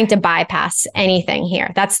not trying to bypass anything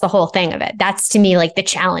here. That's the whole thing of it. That's to me like the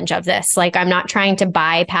challenge of this. Like I'm not trying to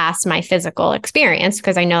bypass my physical experience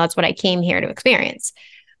because I know that's what I came here to experience.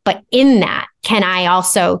 But in that, can I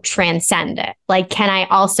also transcend it? Like, can I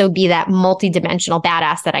also be that multidimensional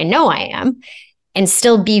badass that I know I am and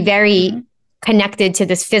still be very connected to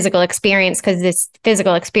this physical experience, because this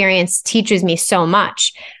physical experience teaches me so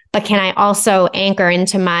much. But can I also anchor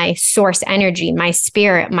into my source energy, my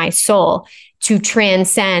spirit, my soul to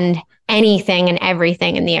transcend anything and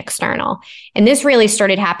everything in the external? And this really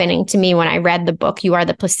started happening to me when I read the book, You Are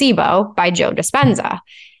the Placebo by Joe Dispenza.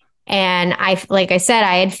 And like I said,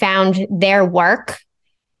 I had found their work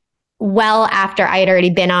well after I had already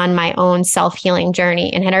been on my own self-healing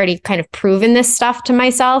journey and had already kind of proven this stuff to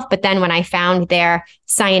myself. But then when I found their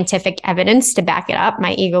scientific evidence to back it up,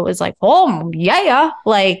 my ego was like, oh, yeah,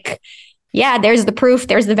 like, yeah, there's the proof.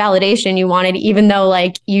 There's the validation you wanted, even though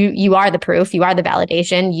like you are the proof, you are the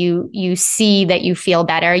validation. You see that you feel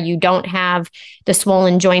better. You don't have the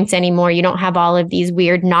swollen joints anymore. You don't have all of these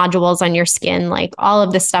weird nodules on your skin. Like all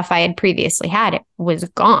of the stuff I had previously had, it was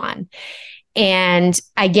gone. And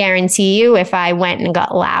I guarantee you, if I went and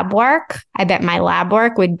got lab work, I bet my lab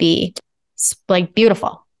work would be like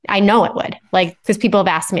beautiful. I know it would, like, because people have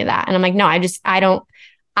asked me that. And I'm like, no, I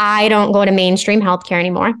don't go to mainstream healthcare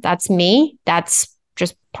anymore. That's me. That's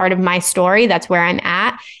just part of my story. That's where I'm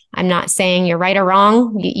at. I'm not saying you're right or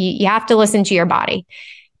wrong. You have to listen to your body.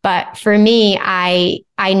 But for me, I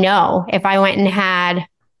know if I went and had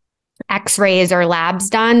X-rays or labs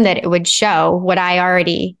done, that it would show what I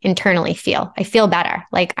already internally feel. I feel better.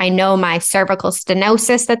 Like I know my cervical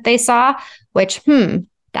stenosis that they saw, which,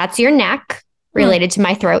 that's your neck related to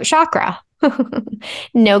my throat chakra.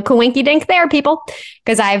 No coinky dink there, people,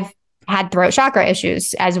 because I've had throat chakra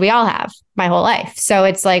issues, as we all have, my whole life. So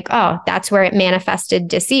it's like, oh, that's where it manifested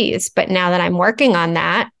disease. But now that I'm working on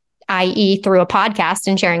that, i.e. through a podcast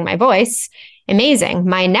and sharing my voice, amazing.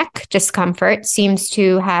 My neck discomfort seems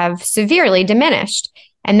to have severely diminished.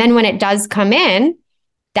 And then when it does come in,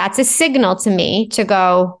 that's a signal to me to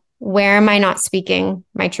go, where am I not speaking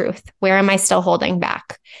my truth? Where am I still holding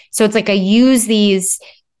back? So it's like I use these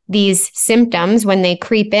these symptoms when they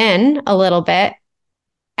creep in a little bit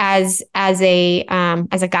as a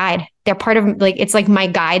guide. They're part of, like, it's like my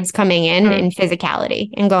guides coming in physicality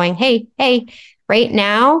and going, hey, right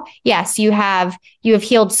now, yes, you have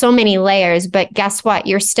healed so many layers, but guess what?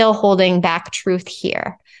 You're still holding back truth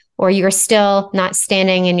here, or you're still not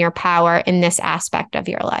standing in your power in this aspect of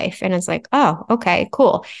your life. And it's like, oh, okay,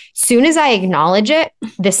 cool. Soon as I acknowledge it,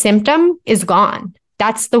 the symptom is gone.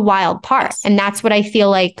 That's the wild part. And that's what I feel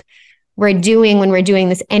like we're doing when we're doing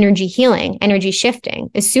this energy healing, energy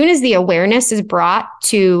shifting. As soon as the awareness is brought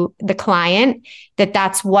to the client that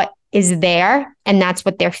that's what is there and that's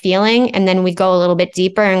what they're feeling, and then we go a little bit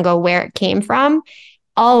deeper and go where it came from,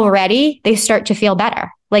 already they start to feel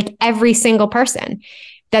better, like every single person.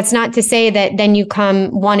 That's not to say that then you come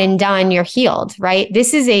one and done, you're healed, right?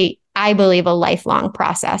 This is I believe, a lifelong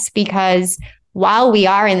process, because while we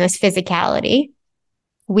are in this physicality,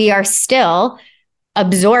 we are still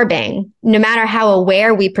absorbing. No matter how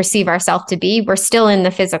aware we perceive ourselves to be, we're still in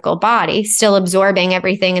the physical body, still absorbing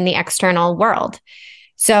everything in the external world.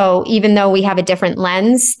 So even though we have a different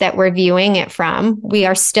lens that we're viewing it from, we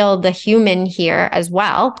are still the human here as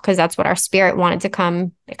well, because that's what our spirit wanted to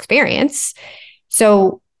come experience.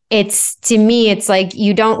 So to me, it's like,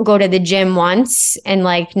 you don't go to the gym once and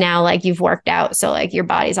like now like you've worked out, so like your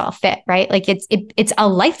body's all fit, right? Like it's a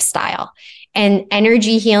lifestyle. And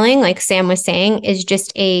energy healing, like Sam was saying, is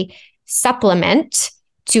just a supplement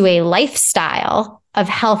to a lifestyle of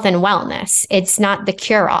health and wellness. It's not the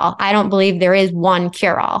cure-all. I don't believe there is one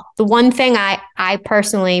cure-all. The one thing I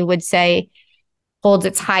personally would say holds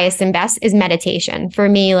its highest and best is meditation. For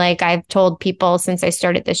me, like I've told people since I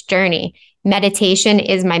started this journey, meditation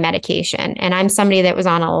is my medication. And I'm somebody that was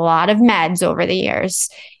on a lot of meds over the years.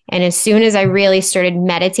 And as soon as I really started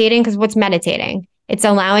meditating, because what's meditating? It's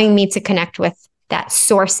allowing me to connect with that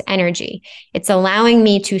source energy. It's allowing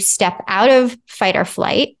me to step out of fight or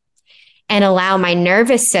flight and allow my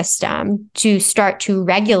nervous system to start to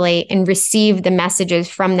regulate and receive the messages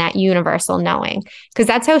from that universal knowing. Because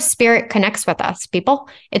that's how spirit connects with us, people.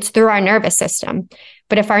 It's through our nervous system.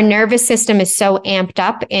 But if our nervous system is so amped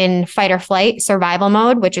up in fight or flight, survival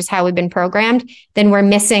mode, which is how we've been programmed, then we're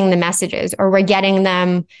missing the messages, or we're getting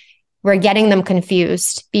them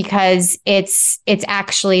confused, because it's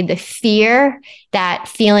actually the fear, that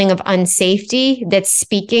feeling of unsafety that's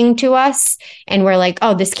speaking to us. And we're like,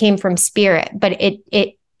 oh, this came from spirit, but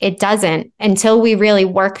it doesn't, until we really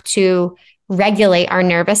work to regulate our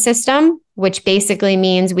nervous system, which basically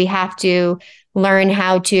means we have to learn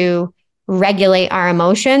how to regulate our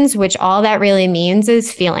emotions, which all that really means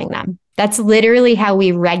is feeling them. That's literally how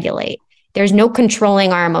we regulate. There's no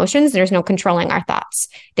controlling our emotions. There's no controlling our thoughts.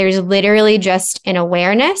 There's literally just an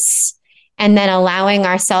awareness, and then allowing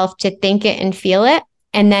ourselves to think it and feel it.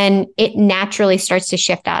 And then it naturally starts to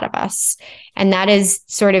shift out of us. And that is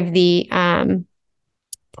sort of the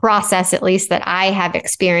process, at least that I have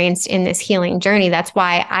experienced in this healing journey. That's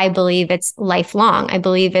why I believe it's lifelong. I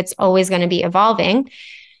believe it's always going to be evolving,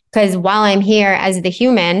 because while I'm here as the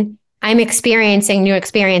human, I'm experiencing new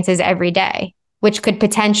experiences every day, which could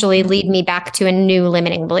potentially lead me back to a new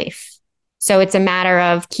limiting belief. So it's a matter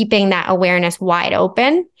of keeping that awareness wide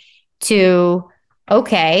open to,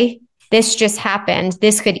 okay, this just happened.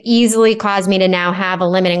 This could easily cause me to now have a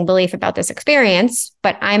limiting belief about this experience,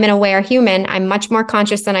 but I'm an aware human. I'm much more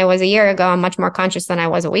conscious than I was a year ago. I'm much more conscious than I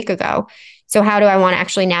was a week ago. So how do I want to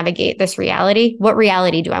actually navigate this reality? What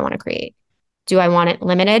reality do I want to create? Do I want it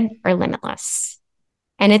limited or limitless?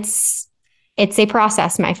 And it's a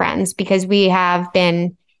process, my friends, because we have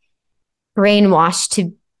been brainwashed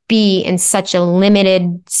to be in such a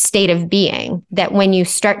limited state of being that when you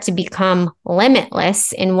start to become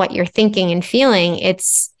limitless in what you're thinking and feeling, it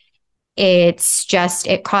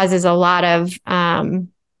causes a lot of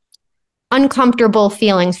uncomfortable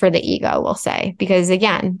feelings for the ego, we'll say, because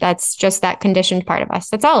again, that's just that conditioned part of us.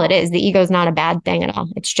 That's all it is. The ego is not a bad thing at all.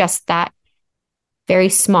 It's just that very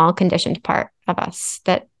small conditioned part of us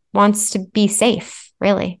that wants to be safe,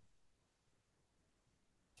 really.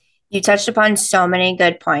 You touched upon so many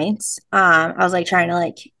good points. I was like trying to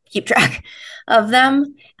like keep track of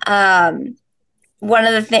them. One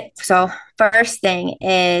of the things, so first thing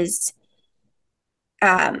is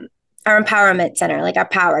our empowerment center, like our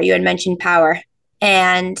power. You had mentioned power,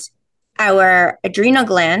 and our adrenal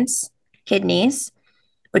glands, kidneys,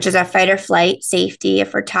 which is our fight or flight, safety.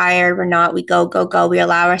 If we're tired, we're not, we go, go, go. We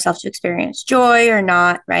allow ourselves to experience joy or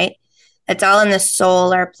not, right? It's all in the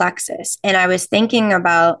solar plexus. And I was thinking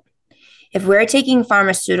about, if we're taking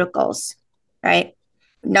pharmaceuticals, right?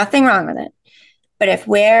 Nothing wrong with it. But if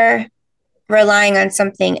we're relying on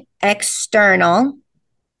something external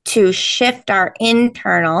to shift our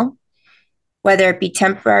internal, whether it be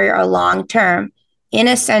temporary or long term. In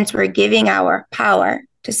a sense, we're giving our power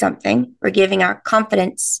to something, we're giving our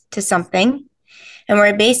confidence to something, and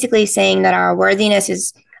we're basically saying that our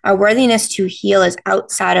worthiness to heal is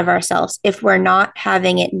outside of ourselves if we're not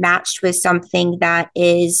having it matched with something that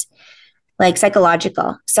is like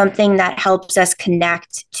psychological, something that helps us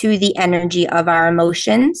connect to the energy of our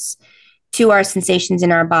emotions, to our sensations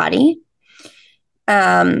in our body.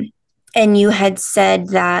 And you had said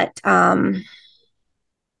that,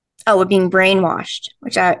 we're being brainwashed,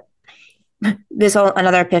 this whole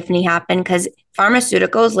another epiphany happened because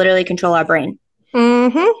pharmaceuticals literally control our brain.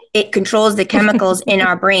 Mm-hmm. It controls the chemicals in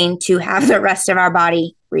our brain to have the rest of our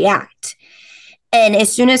body react. And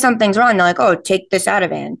as soon as something's wrong, they're like, oh, take this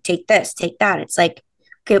Ativan, take this, take that. It's like,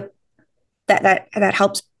 okay, that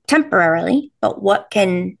helps temporarily, but what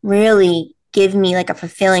can really give me like a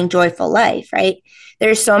fulfilling, joyful life, right?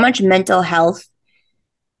 There's so much mental health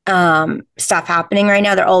stuff happening right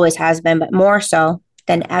now. There always has been, but more so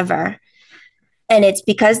than ever. And it's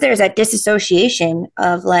because there's that disassociation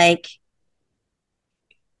of like,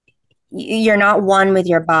 you're not one with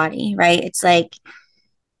your body, right? It's like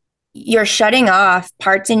you're shutting off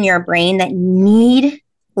parts in your brain that need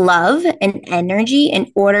love and energy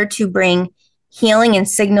in order to bring healing and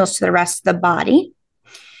signals to the rest of the body.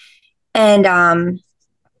 And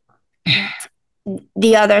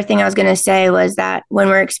the other thing I was going to say was that when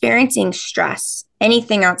we're experiencing stress,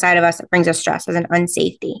 anything outside of us that brings us stress as an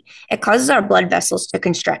unsafety, it causes our blood vessels to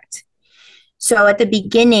constrict. So at the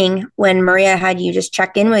beginning, when Maria had you just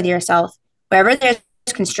check in with yourself, wherever there's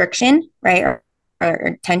constriction, right,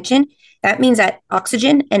 or tension, that means that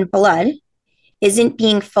oxygen and blood isn't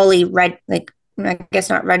being fully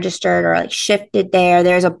not registered or like shifted there.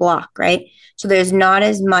 There's a block, right? So there's not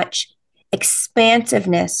as much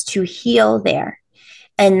expansiveness to heal there.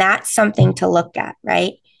 And that's something to look at,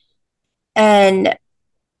 right? And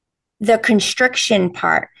the constriction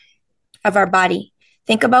part of our body,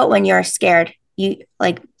 think about when you're scared.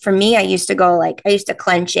 For me, I used to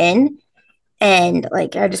clench in and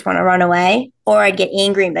like, I just want to run away, or I'd get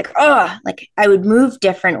angry and I would move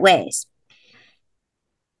different ways.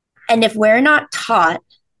 And if we're not taught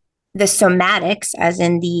the somatics, as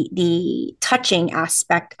in the touching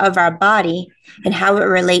aspect of our body and how it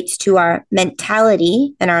relates to our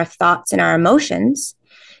mentality and our thoughts and our emotions,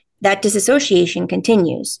 that disassociation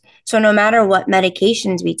continues. So no matter what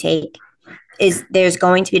medications we take, there's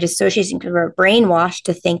going to be dissociation because we're brainwashed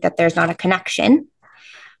to think that there's not a connection,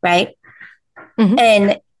 right? Mm-hmm.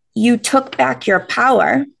 And you took back your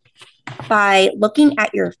power by looking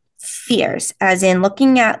at your fears, as in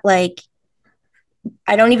looking at like,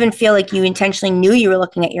 I don't even feel like you intentionally knew you were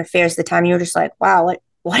looking at your fears at the time. You were just like, wow,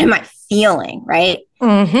 what am I feeling, right?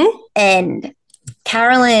 Mm-hmm. And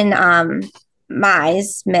Carolyn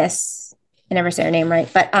Mize, Miss, I never say her name right,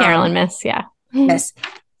 but Carolyn Miss, yeah. Miss.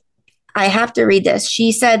 I have to read this.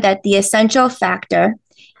 She said that the essential factor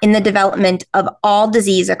in the development of all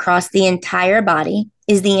disease across the entire body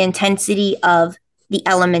is the intensity of the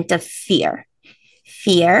element of fear.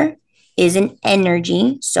 Fear isn't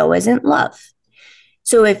energy, so isn't love.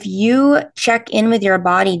 So if you check in with your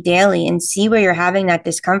body daily and see where you're having that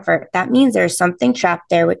discomfort, that means there's something trapped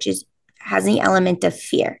there, which has the element of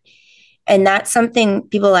fear. And that's something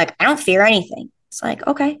people are like, I don't fear anything. It's like,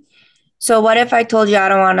 okay. So what if I told you I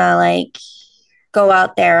don't want to like go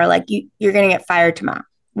out there, or like you're going to get fired tomorrow?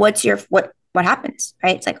 What happens?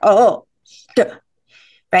 Right? It's like,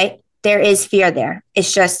 right? There is fear there.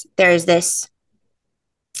 It's just, there's this.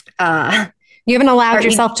 You haven't allowed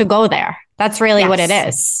yourself to go there. That's really what it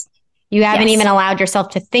is. You haven't even allowed yourself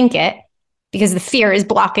to think it because the fear is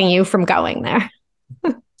blocking you from going there.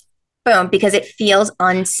 Boom, because it feels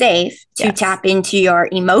unsafe to tap into your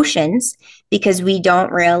emotions, because we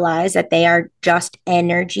don't realize that they are just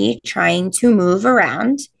energy trying to move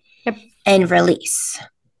around and release.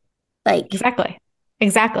 Like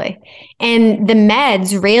Exactly. And the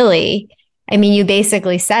meds really, I mean, you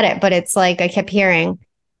basically said it, but it's like I kept hearing,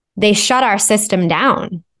 they shut our system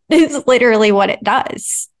down. It's literally what it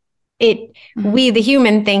does. We, the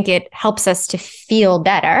human, think it helps us to feel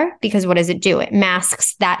better, because what does it do? It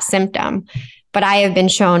masks that symptom. But I have been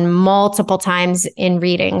shown multiple times in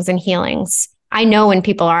readings and healings. I know when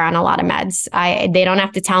people are on a lot of meds, they don't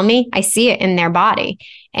have to tell me. I see it in their body.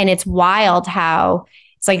 And it's wild how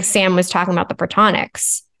it's like Sam was talking about the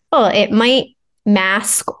protonics. Well, it might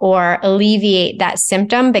mask or alleviate that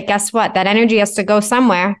symptom, but guess what? That energy has to go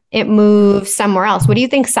somewhere. It moves somewhere else. What do you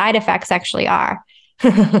think side effects actually are?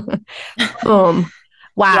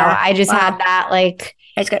 wow, Yeah. I just had that like,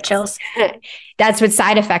 I just got chills. that's what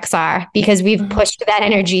side effects are, because we've pushed that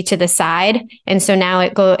energy to the side. And so now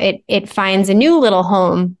it finds a new little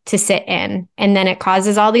home to sit in, and then it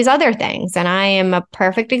causes all these other things. And I am a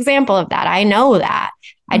perfect example of that. I know that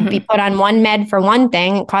I'd be put on one med for one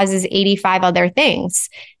thing, it causes 85 other things.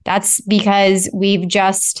 That's because we've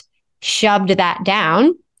just shoved that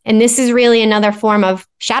down. And this is really another form of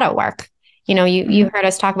shadow work. You know, you heard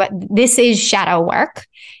us talk about, this is shadow work.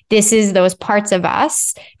 This is those parts of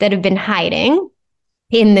us that have been hiding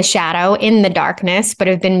in the shadow, in the darkness, but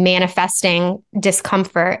have been manifesting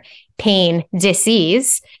discomfort, pain,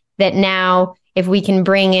 disease, that now if we can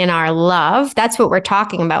bring in our love, that's what we're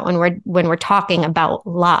talking about when we're talking about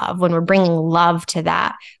love, when we're bringing love to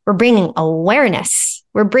that, we're bringing awareness.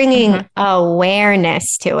 We're bringing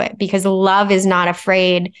awareness to it, because love is not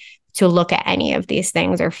afraid to look at any of these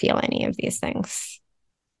things or feel any of these things.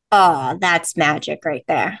 Oh, that's magic right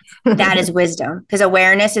there. That is wisdom, because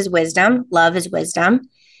awareness is wisdom. Love is wisdom.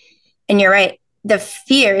 And you're right. The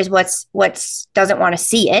fear is what's doesn't want to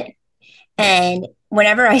see it. And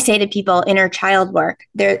whenever I say to people inner child work,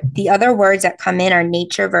 the other words that come in are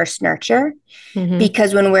nature versus nurture.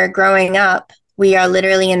 Because when we're growing up, we are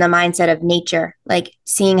literally in the mindset of nature, like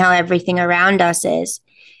seeing how everything around us is.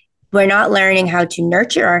 We're not learning how to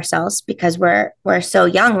nurture ourselves because we're so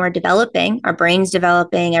young. We're developing, our brain's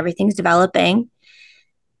developing, everything's developing.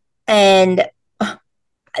 And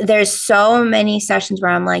there's so many sessions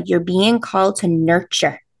where I'm like, you're being called to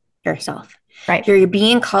nurture yourself. Right. You're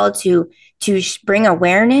being called to bring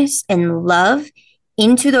awareness and love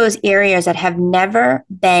into those areas that have never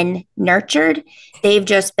been nurtured. They've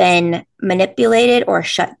just been manipulated or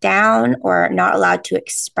shut down or not allowed to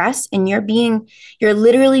express. And you're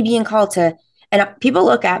literally being called to, and people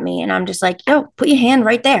look at me and I'm just like, yo, put your hand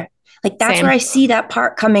right there. Like, that's Same. where I see that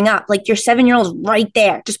part coming up. Like, your 7-year-old's right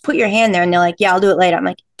there. Just put your hand there. And they're like, yeah, I'll do it later. I'm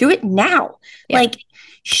like, do it now. Yeah. Like,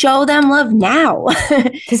 show them love now.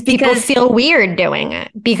 Because people feel weird doing it.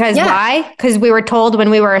 Because why? Because we were told when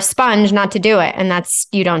we were a sponge not to do it. And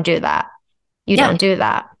you don't do that. You don't do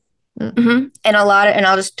that. And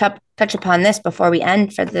I'll just touch upon this before we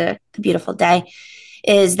end for the beautiful day,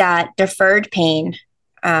 is that deferred pain,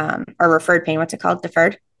 or referred pain. What's it called?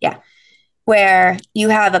 Deferred? Yeah. Where you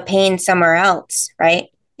have a pain somewhere else, right?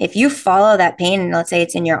 If you follow that pain, and let's say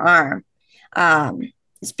it's in your arm,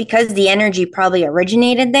 it's because the energy probably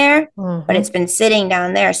originated there, but it's been sitting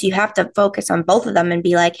down there. So you have to focus on both of them and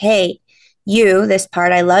be like, hey, you, this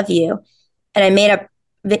part, I love you. And I made a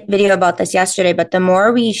video about this yesterday, but the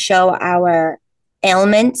more we show our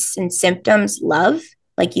ailments and symptoms love,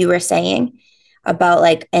 like you were saying about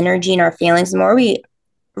like energy and our feelings, the more we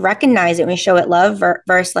recognize it, we show it love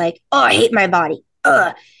versus like, oh, I hate my body.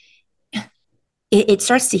 It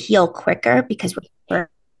starts to heal quicker because we're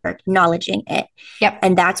acknowledging it. Yep.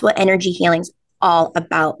 And that's what energy healing's all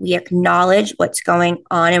about. We acknowledge what's going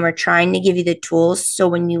on, and we're trying to give you the tools. So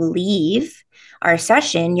when you leave our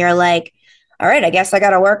session, you're like, all right, I guess I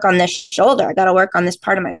got to work on this shoulder. I got to work on this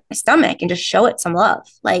part of my stomach, and just show it some love.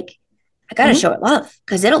 Like, I got to show it love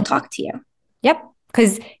because it'll talk to you. Yep.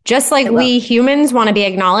 Because just like we humans want to be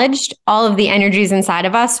acknowledged, all of the energies inside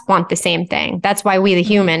of us want the same thing. That's why we, the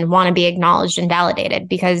human, want to be acknowledged and validated,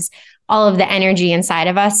 because all of the energy inside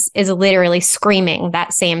of us is literally screaming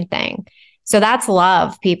that same thing. So that's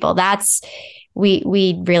love, people. We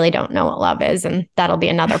really don't know what love is. And that'll be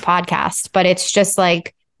another podcast. But it's just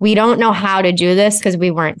like, we don't know how to do this because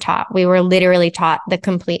we weren't taught. We were literally taught the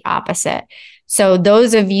complete opposite. So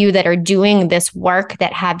those of you that are doing this work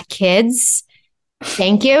that have kids,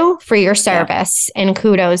 thank you for your service and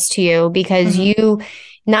kudos to you, because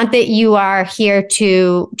not that you are here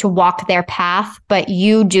to walk their path, but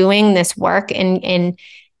you doing this work and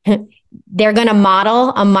they're going to model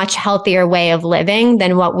a much healthier way of living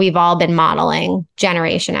than what we've all been modeling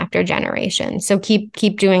generation after generation. So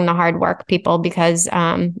keep doing the hard work, people, because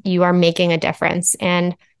you are making a difference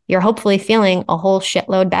and you're hopefully feeling a whole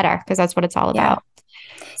shitload better, because that's what it's all about.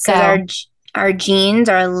 So our genes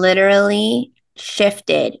are literally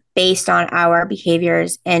shifted based on our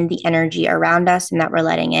behaviors and the energy around us and that we're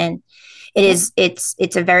letting in. It's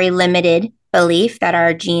a very limited belief that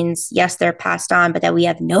our genes, yes, they're passed on, but that we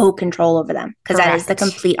have no control over them, because that is the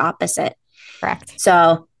complete opposite. Correct.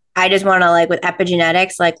 So I just want to, like, with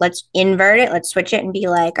epigenetics, like, let's invert it, let's switch it and be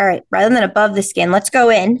like, all right, rather than above the skin, let's go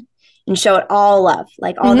in and show it all love,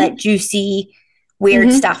 like all that juicy,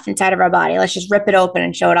 weird stuff inside of our body. Let's just rip it open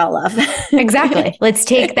and show it all love. Exactly. Let's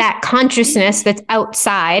take that consciousness that's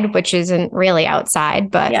outside, which isn't really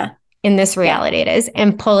outside, but in this reality it is,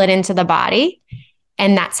 and pull it into the body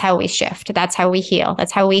And that's how we shift. That's how we heal.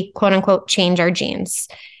 That's how we, quote unquote, change our genes.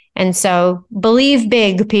 And so believe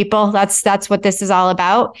big, people. That's what this is all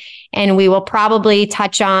about. And we will probably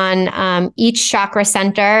touch on each chakra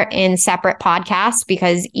center in separate podcasts,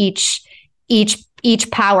 because each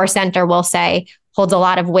power center, will say, holds a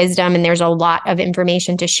lot of wisdom and there's a lot of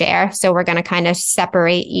information to share. So we're going to kind of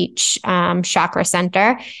separate each chakra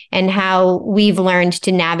center and how we've learned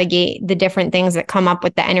to navigate the different things that come up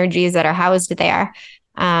with the energies that are housed there.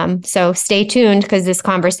 So stay tuned, because this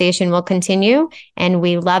conversation will continue, and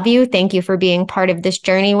we love you. Thank you for being part of this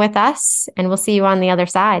journey with us, and we'll see you on the other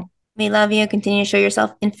side. We love you. Continue to show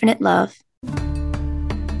yourself infinite love.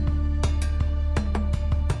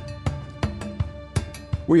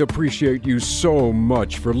 We appreciate you so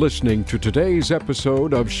much for listening to today's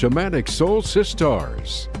episode of Shamanic Soul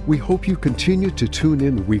Sisters. We hope you continue to tune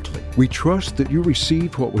in weekly. We trust that you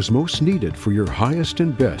received what was most needed for your highest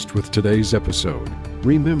and best with today's episode.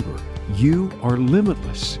 Remember, you are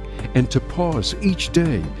limitless, and to pause each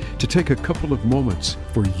day to take a couple of moments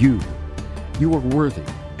for you. You are worthy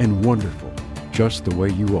and wonderful, just the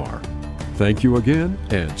way you are. Thank you again,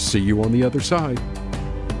 and see you on the other side.